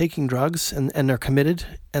stop taking drugs and they're committed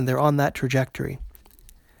and they're on that trajectory,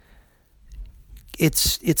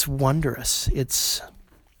 it's wondrous.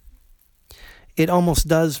 It almost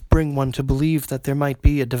does bring one to believe that there might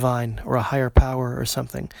be a divine or a higher power or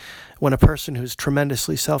something. When a person who's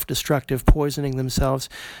tremendously self-destructive, poisoning themselves,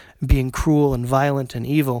 being cruel and violent and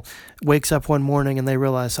evil, wakes up one morning and they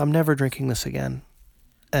realize, I'm never drinking this again.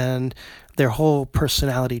 And their whole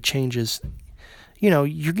personality changes.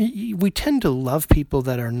 We tend to love people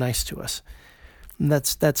that are nice to us. And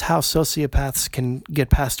that's how sociopaths can get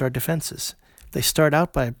past our defenses. They start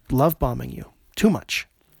out by love bombing you too much.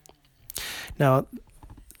 Now,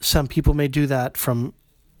 some people may do that from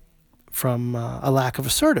a lack of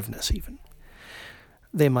assertiveness even.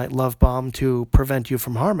 They might love bomb to prevent you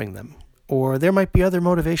from harming them, or there might be other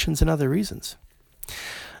motivations and other reasons.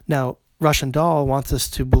 Now, Russian Doll wants us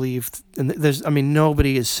to believe, and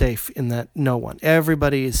nobody is safe in that, no one.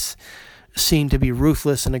 Everybody is seen to be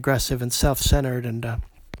ruthless and aggressive and self-centered and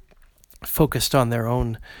focused on their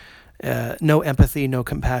own, no empathy, no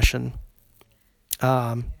compassion.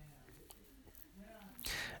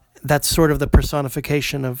 That's sort of the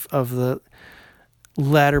personification of the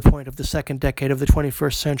latter point of the second decade of the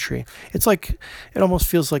 21st century. It almost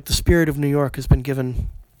feels like the spirit of New York has been given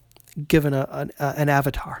given an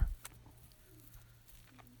avatar.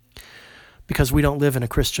 Because we don't live in a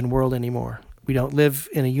Christian world anymore. We don't live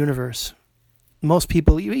in a universe. Most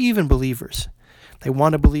people, even believers, they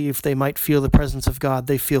want to believe, they might feel the presence of God.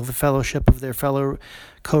 They feel the fellowship of their fellow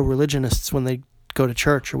co-religionists when they go to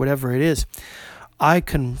church or whatever it is. I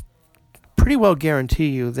can pretty well guarantee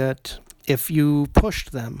you that if you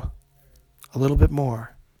pushed them a little bit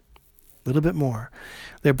more,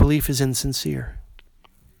 their belief is insincere.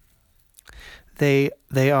 They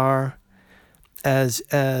are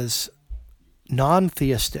as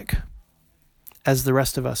non-theistic as the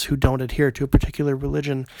rest of us who don't adhere to a particular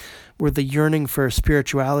religion, where the yearning for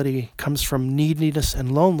spirituality comes from neediness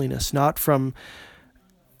and loneliness, not from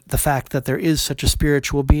the fact that there is such a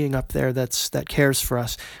spiritual being up there that cares for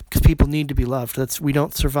us, because people need to be loved. We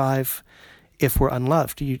don't survive if we're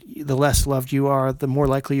unloved. The less loved you are, the more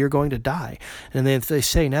likely you're going to die. And they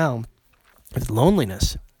say now that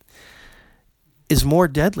loneliness is more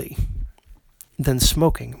deadly than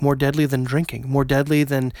smoking, more deadly than drinking, more deadly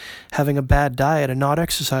than having a bad diet and not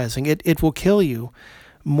exercising. It will kill you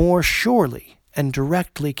more surely and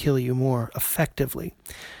directly kill you more effectively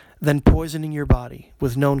than poisoning your body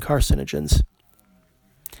with known carcinogens.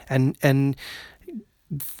 And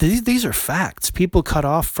these are facts. People cut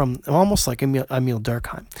off from, almost like Emil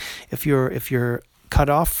Durkheim. If you're cut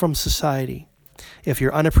off from society, if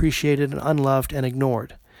you're unappreciated and unloved and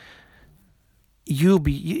ignored,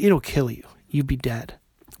 it'll kill you. You'd be dead.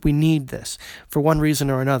 We need this for one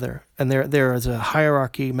reason or another. And there is a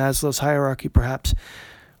hierarchy, Maslow's hierarchy perhaps,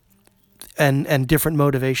 and different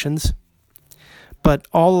motivations. But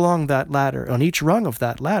all along that ladder, on each rung of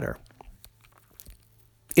that ladder,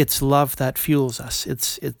 it's love that fuels us.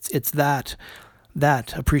 It's that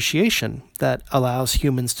appreciation that allows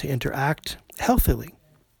humans to interact healthily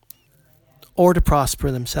or to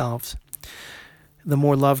prosper themselves. The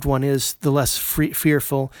more loved one is, the less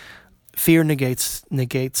fearful. Fear negates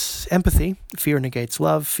empathy. Fear negates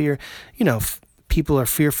love. Fear, people are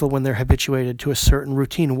fearful when they're habituated to a certain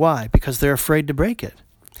routine. Why? Because they're afraid to break it.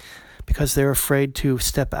 Because they're afraid to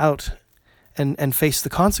step out and face the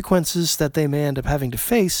consequences that they may end up having to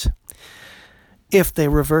face if they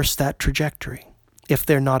reverse that trajectory. If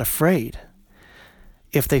they're not afraid,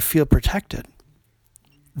 if they feel protected,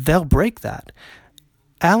 they'll break that.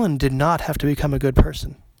 Alan did not have to become a good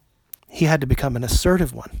person. He had to become an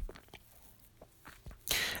assertive one.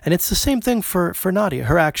 And it's the same thing for Nadia.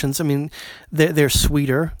 Her actions, they're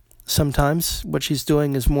sweeter sometimes. What she's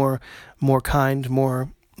doing is more kind,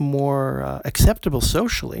 more acceptable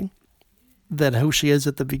socially than who she is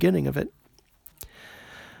at the beginning of it.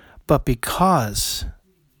 But because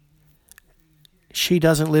she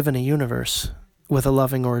doesn't live in a universe with a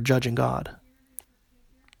loving or a judging God,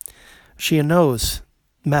 she knows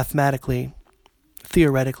mathematically,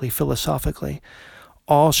 theoretically, philosophically,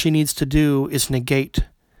 all she needs to do is negate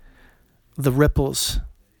the ripples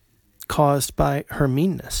caused by her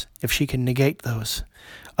meanness. If she can negate those,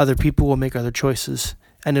 other people will make other choices,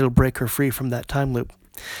 and it'll break her free from that time loop.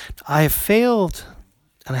 I have failed,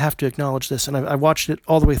 and I have to acknowledge this, and I watched it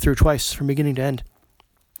all the way through twice, from beginning to end.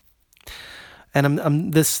 And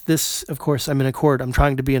I'm this of course, I'm in accord. I'm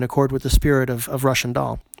trying to be in accord with the spirit of Russian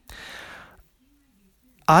Doll.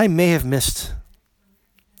 I may have missed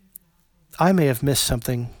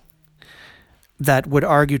something that would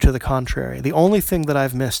argue to the contrary. The only thing that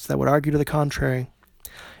I've missed that would argue to the contrary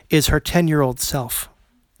is her 10-year-old self,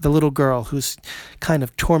 the little girl who's kind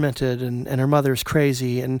of tormented and her mother's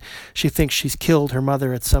crazy and she thinks she's killed her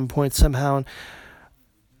mother at some point somehow. And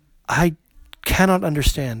I cannot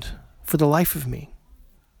understand, for the life of me,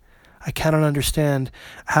 I cannot understand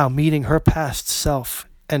how meeting her past self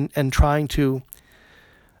and trying to,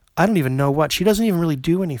 I don't even know what, she doesn't even really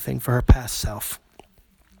do anything for her past self.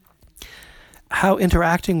 How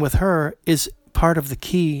interacting with her is part of the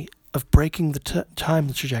key of breaking the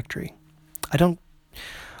time trajectory. I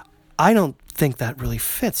don't think that really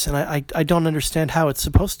fits, and I don't understand how it's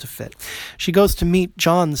supposed to fit. She goes to meet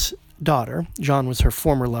John's daughter. John was her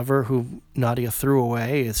former lover, who Nadia threw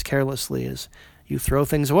away as carelessly as you throw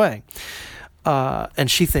things away. And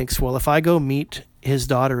she thinks, well, if I go meet his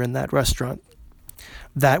daughter in that restaurant,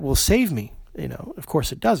 that will save me. Of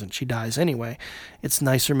course it doesn't. She dies anyway. It's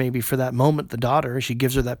nicer maybe for that moment, the daughter, she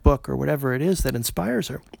gives her that book or whatever it is that inspires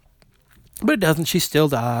her. But it doesn't. She still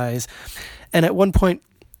dies. And at one point,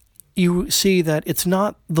 you see that it's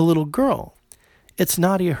not the little girl. It's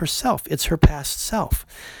Nadia herself. It's her past self.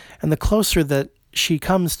 And the closer that she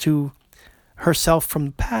comes to herself from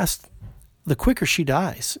the past, the quicker she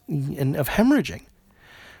dies and of hemorrhaging.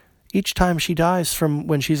 Each time she dies from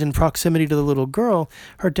when she's in proximity to the little girl,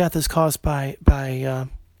 her death is caused by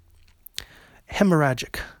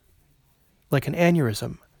hemorrhagic, like an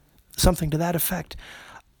aneurysm, something to that effect.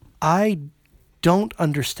 I don't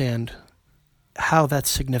understand how that's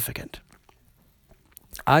significant.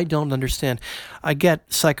 I don't understand. I get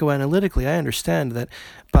psychoanalytically, I understand that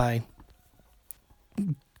by,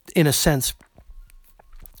 in a sense,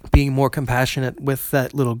 being more compassionate with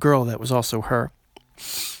that little girl that was also her,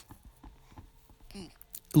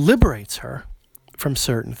 liberates her from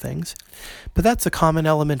certain things. But that's a common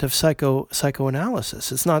element of psychoanalysis.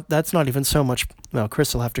 That's not even so much, well,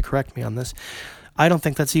 Chris will have to correct me on this. I don't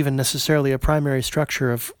think that's even necessarily a primary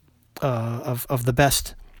structure of the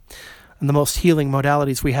best and the most healing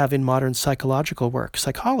modalities we have in modern psychological work,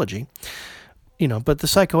 psychology. But the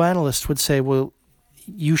psychoanalyst would say, well,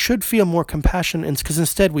 you should feel more compassion, because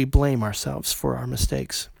instead we blame ourselves for our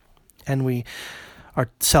mistakes and we are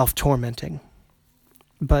self-tormenting.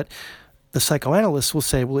 But the psychoanalyst will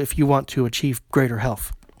say, well, if you want to achieve greater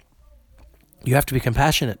health, you have to be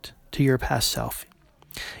compassionate to your past self.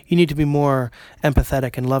 You need to be more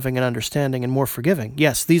empathetic and loving and understanding and more forgiving.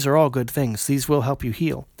 Yes, these are all good things. These will help you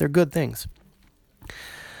heal. They're good things.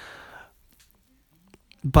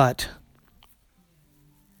 But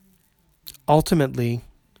ultimately,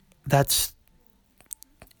 that's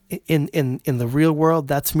in the real world,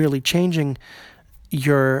 that's merely changing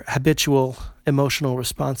your habitual emotional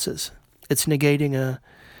responses. It's negating a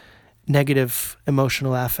negative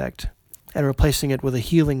emotional affect and replacing it with a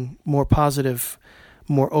healing, more positive,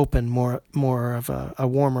 more open, more of a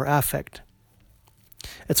warmer affect.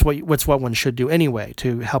 It's what one should do anyway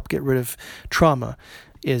to help get rid of trauma.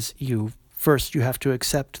 Is you have to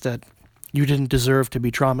accept that you didn't deserve to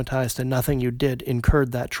be traumatized and nothing you did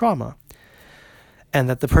incurred that trauma, and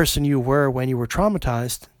that the person you were when you were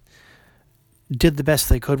traumatized did the best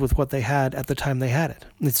they could with what they had at the time they had it.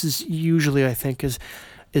 This is usually, I think, is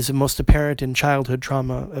the most apparent in childhood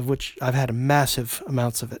trauma, of which I've had massive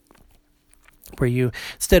amounts of it, where you,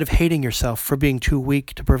 instead of hating yourself for being too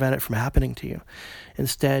weak to prevent it from happening to you,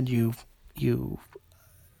 instead you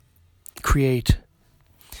create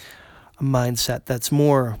a mindset that's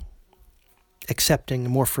more accepting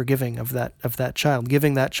and more forgiving of that child,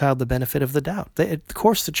 giving that child the benefit of the doubt. Of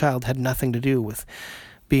course, the child had nothing to do with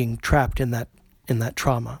being trapped in that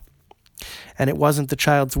trauma. And it wasn't the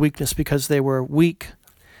child's weakness because they were weak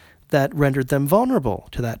that rendered them vulnerable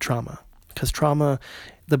to that trauma. Because trauma,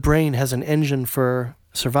 the brain has an engine for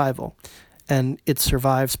survival, and it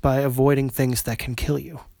survives by avoiding things that can kill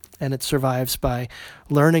you. And it survives by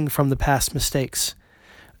learning from the past mistakes,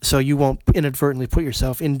 so you won't inadvertently put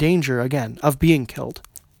yourself in danger again of being killed.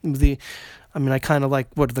 I kind of like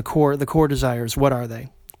what the core desires. What are they?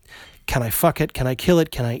 Can I fuck it? Can I kill it?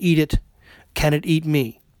 Can I eat it? Can it eat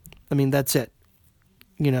me? That's it.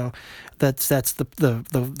 That's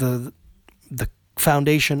the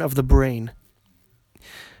foundation of the brain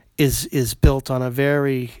is built on a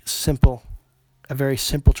very simple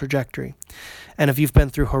trajectory. And if you've been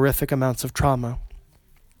through horrific amounts of trauma,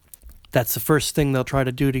 that's the first thing they'll try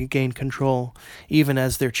to do to gain control, even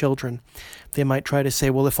as their children. They might try to say,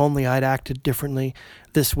 well, if only I'd acted differently,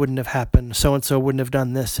 this wouldn't have happened. So-and-so wouldn't have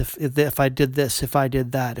done this if I did this, if I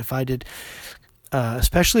did that, if I did...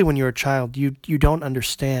 especially when you're a child, you don't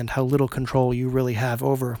understand how little control you really have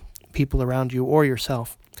over people around you or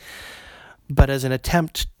yourself. But as an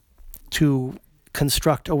attempt to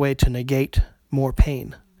construct a way to negate more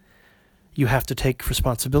pain, you have to take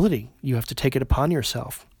responsibility. You have to take it upon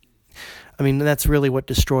yourself. That's really what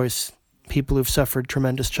destroys people who've suffered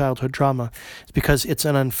tremendous childhood trauma. It's because it's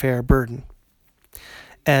an unfair burden.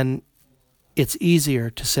 And it's easier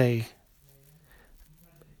to say,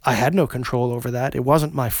 I had no control over that. It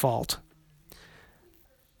wasn't my fault.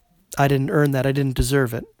 I didn't earn that. I didn't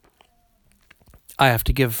deserve it. I have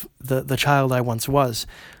to give the child I once was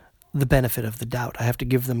the benefit of the doubt. I have to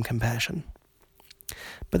give them compassion.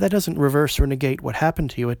 But that doesn't reverse or negate what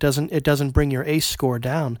happened to you. It doesn't bring your ACE score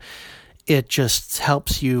down. It just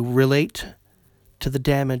helps you relate to the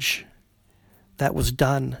damage that was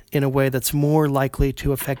done in a way that's more likely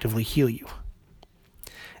to effectively heal you.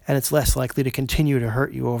 And it's less likely to continue to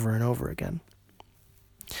hurt you over and over again.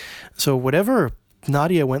 So whatever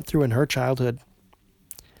Nadia went through in her childhood,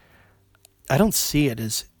 I don't see it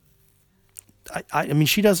as...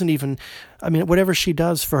 she doesn't even... whatever she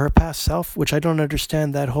does for her past self, which I don't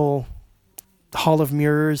understand, that whole hall of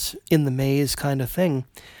mirrors in the maze kind of thing,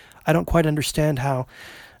 I don't quite understand how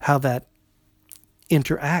that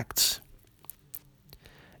interacts.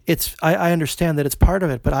 I understand that it's part of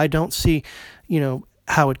it, but I don't see,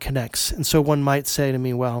 how it connects. And so one might say to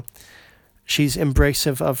me, well, she's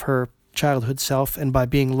embracive of her childhood self, and by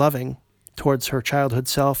being loving towards her childhood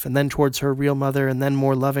self, and then towards her real mother, and then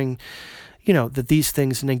more loving, that these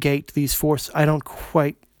things negate these forces. I don't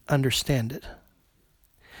quite understand it.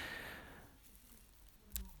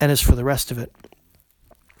 And as for the rest of it,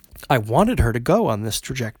 I wanted her to go on this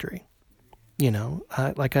trajectory.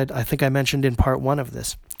 I think I mentioned in part 1 of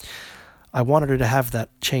this, I wanted her to have that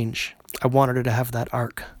change. I wanted her to have that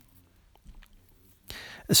arc.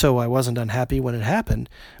 So I wasn't unhappy when it happened,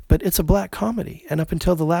 but it's a black comedy. And up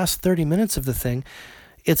until the last 30 minutes of the thing,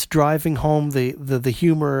 it's driving home the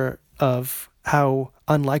humor of how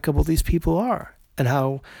unlikable these people are and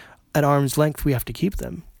how at arm's length we have to keep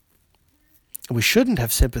them. We shouldn't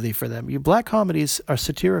have sympathy for them. Black comedies are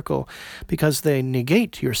satirical because they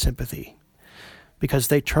negate your sympathy, because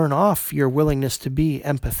they turn off your willingness to be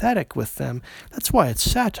empathetic with them. That's why it's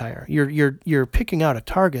satire. You're picking out a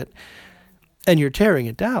target and you're tearing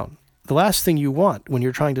it down. The last thing you want when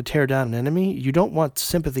you're trying to tear down an enemy, you don't want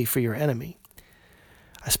sympathy for your enemy.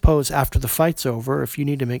 I suppose after the fight's over, if you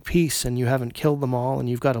need to make peace and you haven't killed them all and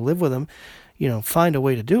you've got to live with them, find a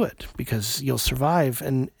way to do it, because you'll survive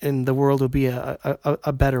and the world will be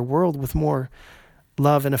a better world with more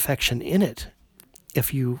love and affection in it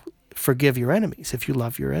if you forgive your enemies, if you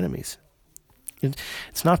love your enemies.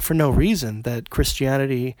 It's not for no reason that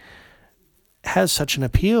Christianity has such an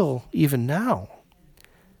appeal even now,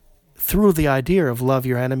 through the idea of love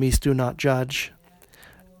your enemies, do not judge,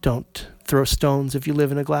 don't throw stones if you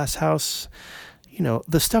live in a glass house.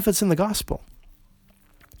 The stuff that's in the gospel.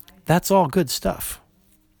 That's all good stuff.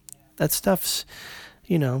 That stuff's,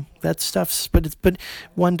 but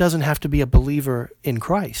one doesn't have to be a believer in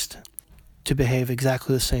Christ to behave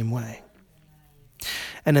exactly the same way.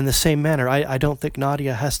 And in the same manner, I don't think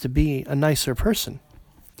Nadia has to be a nicer person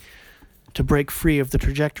to break free of the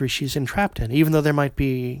trajectory she's entrapped in, even though there might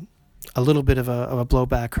be a little bit of a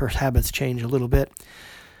blowback, her habits change a little bit.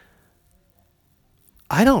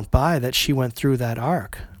 I don't buy that she went through that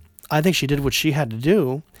arc. I think she did what she had to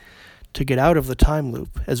do to get out of the time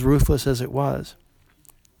loop, as ruthless as it was.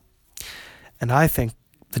 And I think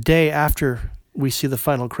the day after we see the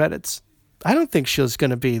final credits, I don't think she's going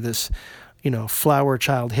to be this, flower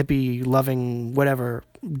child, hippie, loving, whatever,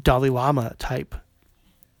 Dalai Lama type.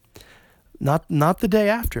 Not the day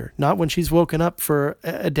after. Not when she's woken up for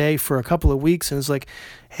a day for a couple of weeks and is like,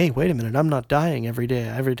 hey, wait a minute, I'm not dying every day.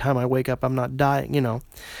 Every time I wake up, I'm not dying,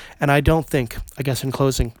 And I don't think, I guess in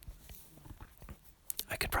closing,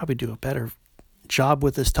 I could probably do a better job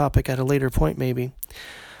with this topic at a later point maybe.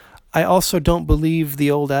 I also don't believe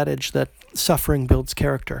the old adage that suffering builds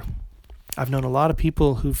character. I've known a lot of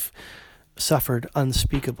people who've suffered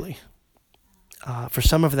unspeakably. For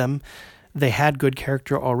some of them, they had good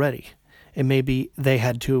character already. And maybe they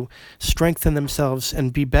had to strengthen themselves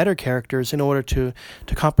and be better characters in order to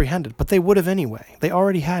comprehend it. But they would have anyway. They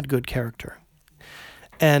already had good character.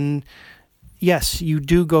 And yes, you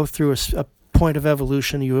do go through a point of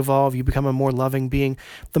evolution. You evolve. You become a more loving being.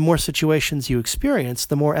 The more situations you experience,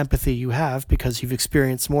 the more empathy you have because you've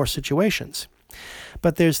experienced more situations.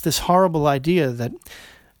 But there's this horrible idea that,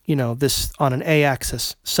 this on an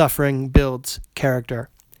A-axis, suffering builds character.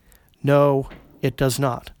 No, it does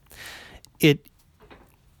not.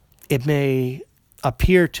 It may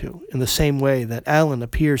appear to, in the same way that Alan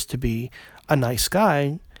appears to be a nice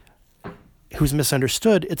guy who's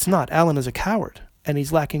misunderstood. It's not. Alan is a coward, and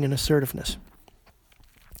he's lacking in assertiveness.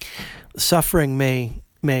 Suffering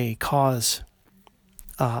may cause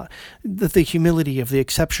the humility of the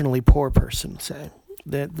exceptionally poor person, say,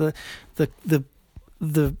 the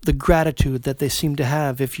gratitude that they seem to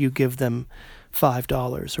have if you give them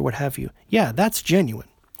 $5 or what have you. Yeah, that's genuine.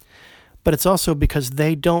 But it's also because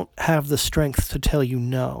they don't have the strength to tell you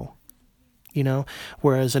no,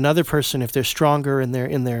 Whereas another person, if they're stronger in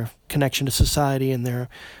their connection to society and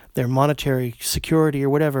their monetary security or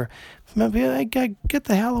whatever, maybe get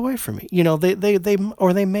the hell away from me.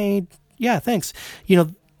 They may, yeah, thanks.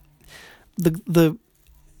 The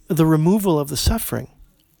removal of the suffering,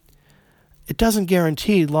 it doesn't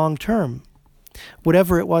guarantee long term.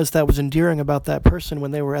 Whatever it was that was endearing about that person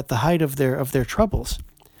when they were at the height of their troubles,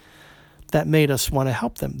 that made us want to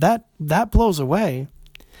help them. That blows away,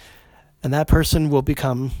 and that person will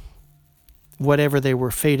become whatever they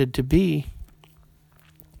were fated to be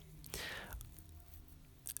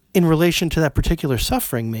in relation to that particular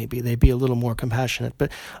suffering. Maybe they'd be a little more compassionate,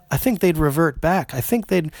 but I think they'd revert back. I think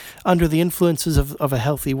they'd, under the influences of a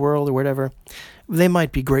healthy world or whatever, they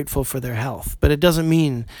might be grateful for their health, but it doesn't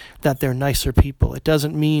mean that they're nicer people. It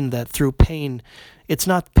doesn't mean that through pain. It's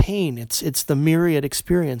not pain, it's the myriad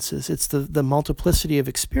experiences, it's the multiplicity of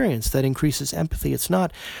experience that increases empathy. It's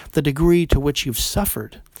not the degree to which you've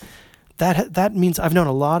suffered. That means I've known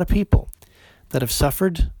a lot of people that have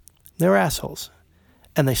suffered, they're assholes,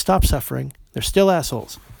 and they stop suffering, they're still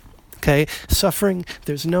assholes. Okay? Suffering,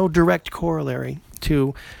 there's no direct corollary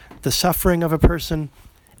to the suffering of a person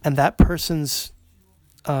and that person's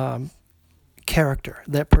character,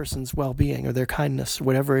 that person's well-being or their kindness,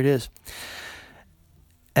 whatever it is.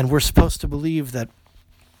 And we're supposed to believe that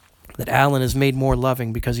Alan is made more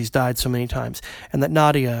loving because he's died so many times, and that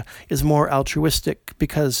Nadia is more altruistic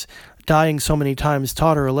because dying so many times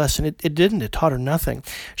taught her a lesson. It didn't. It taught her nothing.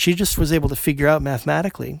 She just was able to figure out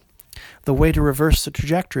mathematically the way to reverse the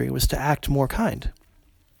trajectory was to act more kind.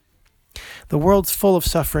 The world's full of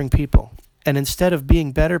suffering people, and instead of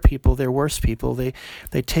being better people, they're worse people. They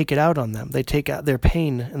take it out on them. They take out their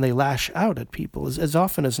pain and they lash out at people. As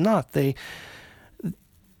often as not, they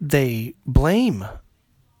blame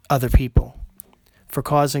other people for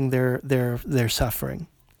causing their suffering,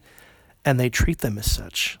 and they treat them as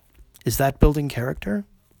such. Is that building character?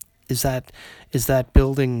 Is that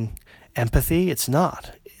building empathy? It's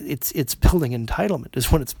not. It's building entitlement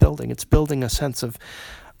is what it's building. It's building a sense of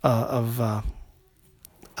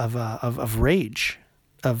rage,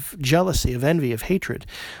 of jealousy, of envy, of hatred.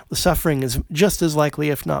 The suffering is just as likely,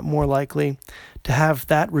 if not more likely, to have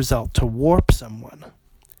that result, to warp someone,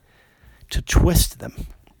 to twist them,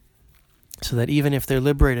 so that even if they're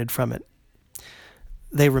liberated from it,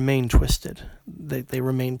 they remain twisted. They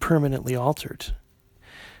remain permanently altered.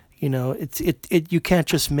 You know, you can't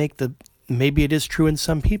just make maybe it is true in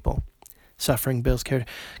some people, suffering builds character.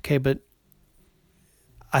 Okay, but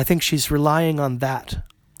I think she's relying on that,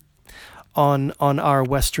 on our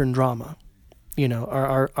Western drama. You know,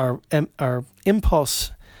 our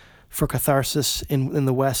impulse for catharsis in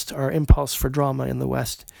the West, our impulse for drama in the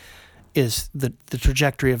West, is the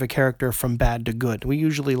trajectory of a character from bad to good. We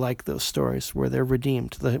usually like those stories where they're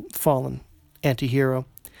redeemed, the fallen anti-hero.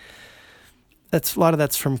 A lot of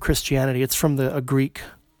that's from Christianity. It's from a Greek,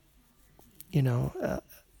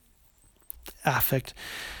 affect.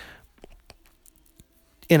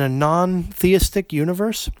 In a non-theistic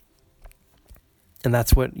universe, and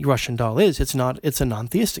that's what Russian Doll is. It's a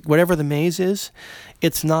non-theistic. Whatever the maze is,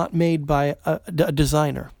 it's not made by a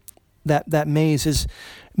designer. That maze is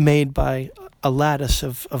made by a lattice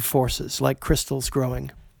of forces, like crystals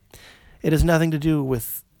growing. It has nothing to do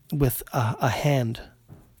with a hand.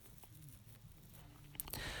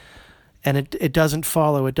 And it doesn't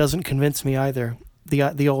follow, it doesn't convince me either.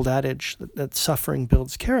 The old adage that suffering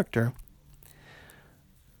builds character,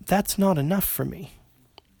 that's not enough for me.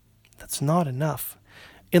 That's not enough.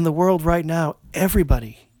 In the world right now,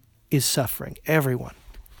 everybody is suffering. Everyone.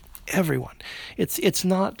 It's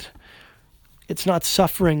not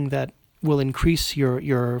suffering that will increase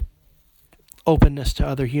your openness to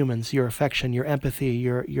other humans, your affection, your empathy,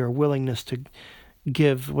 your willingness to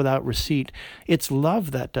give without receipt. It's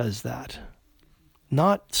love that does that,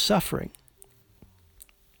 not suffering.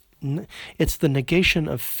 It's the negation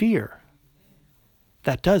of fear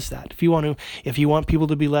that does that. If you want people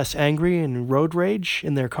to be less angry and road rage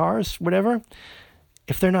in their cars, whatever,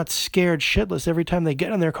 if they're not scared shitless every time they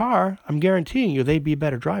get in their car, I'm guaranteeing you they'd be a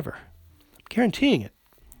better driver. I'm guaranteeing it.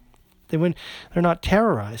 They're not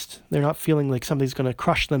terrorized. They're not feeling like something's going to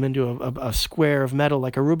crush them into a square of metal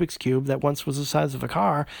like a Rubik's Cube that once was the size of a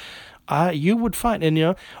car. You would find,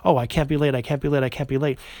 and I can't be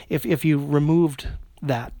late. If you removed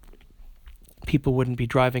that, people wouldn't be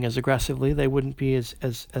driving as aggressively. They wouldn't be as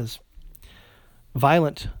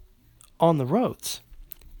violent on the roads.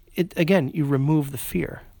 You remove the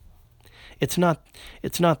fear. It's not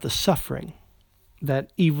the suffering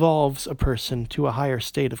that evolves a person to a higher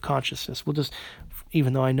state of consciousness. We'll just,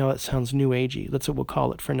 even though I know it sounds new agey, that's what we'll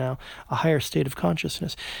call it for now, a higher state of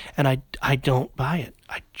consciousness. And I don't buy it.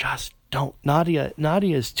 I just don't. Nadia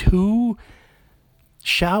is too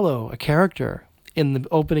shallow a character in the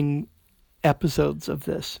opening episodes of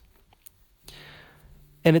this.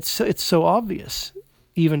 And it's so obvious,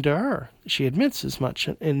 even to her. She admits as much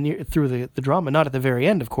through the drama. Not at the very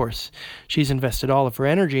end, of course. She's invested all of her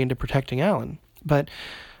energy into protecting Alan. But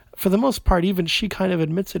for the most part, even she kind of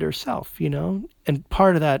admits it herself, And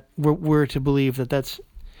part of that, we're to believe that that's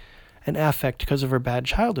an affect because of her bad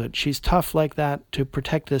childhood. She's tough like that to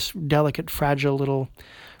protect this delicate, fragile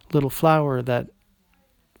little flower that,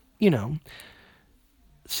 it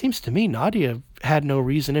seems to me Nadia had no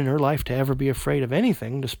reason in her life to ever be afraid of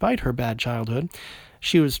anything, despite her bad childhood.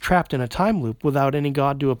 She was trapped in a time loop without any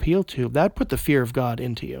God to appeal to. That put the fear of God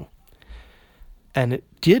into you. And it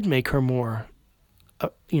did make her more...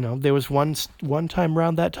 there was one time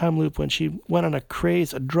around that time loop when she went on a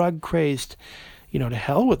drug-crazed, to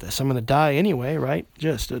hell with this. I'm going to die anyway, right?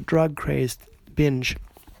 Just a drug-crazed binge.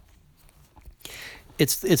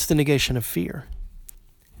 It's the negation of fear.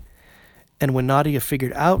 And when Nadia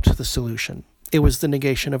figured out the solution, it was the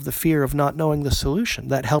negation of the fear of not knowing the solution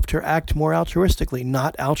that helped her act more altruistically,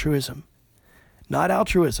 not altruism. Not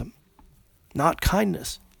altruism. Not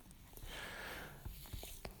kindness.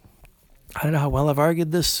 I don't know how well I've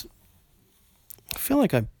argued this. I feel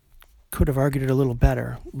like I could have argued it a little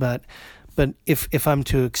better, but if I'm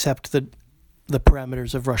to accept the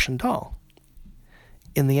parameters of Russian Doll,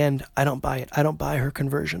 in the end, I don't buy it. I don't buy her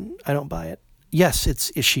conversion. I don't buy it. Yes,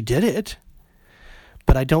 she did it,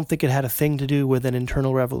 but I don't think it had a thing to do with an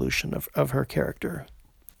internal revolution of her character.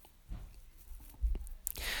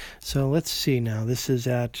 So let's see now. This is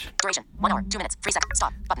at... Duration, 1 hour, 2 minutes, 3 seconds,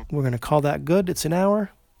 stop, button. We're going to call that good. It's an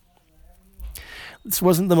hour. This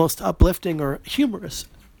wasn't the most uplifting or humorous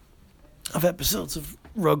of episodes of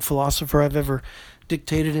Rogue Philosopher I've ever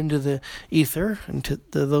dictated into the ether, and to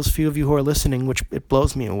those few of you who are listening, which it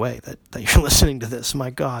blows me away that you're listening to this,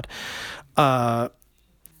 my God. But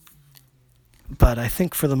I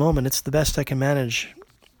think for the moment it's the best I can manage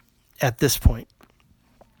at this point.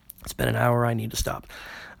 It's been an hour, I need to stop.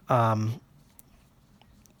 But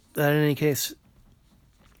in any case,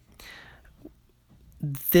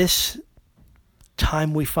 this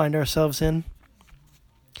time we find ourselves in,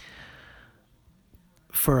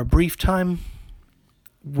 for a brief time,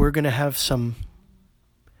 we're going to have some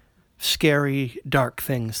scary, dark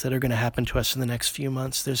things that are going to happen to us in the next few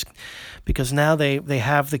months. Because now they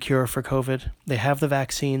have the cure for COVID. They have the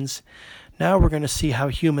vaccines. Now we're going to see how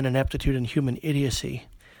human ineptitude and human idiocy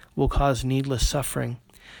will cause needless suffering.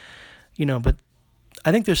 But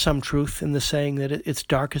I think there's some truth in the saying that it's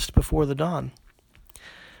darkest before the dawn.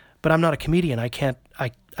 But I'm not a comedian.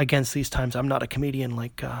 Against these times, I'm not a comedian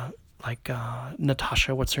like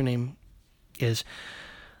Natasha, what's her name, is.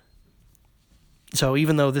 So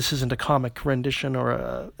even though this isn't a comic rendition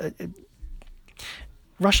or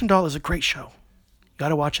Russian Doll is a great show. Got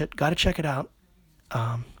to watch it. Got to check it out.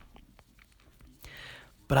 But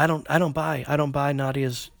I don't buy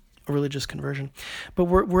Nadia's religious conversion. But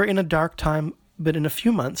we're in a dark time. But in a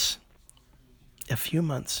few months, if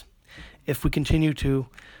we continue to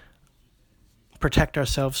protect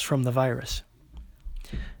ourselves from the virus,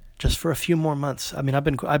 just for a few more months. I mean,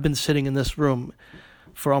 I've been sitting in this room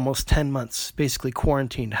for almost 10 months, basically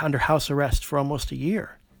quarantined, under house arrest for almost a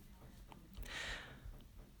year.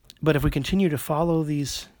 But if we continue to follow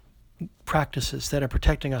these practices that are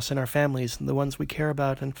protecting us and our families and the ones we care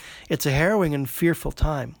about, and it's a harrowing and fearful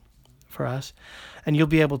time for us, and you'll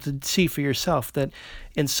be able to see for yourself that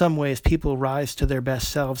in some ways people rise to their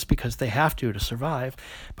best selves because they have to survive,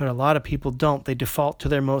 but a lot of people don't. They default to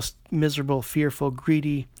their most miserable, fearful,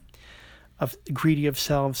 greedy of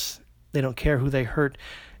selves. They don't care who they hurt.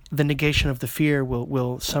 The negation of the fear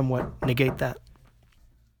will somewhat negate that.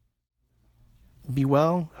 Be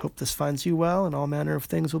well. Hope this finds you well, and all manner of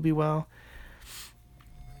things will be well.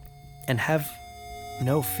 And have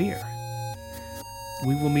no fear.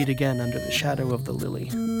 We will meet again under the shadow of the lily.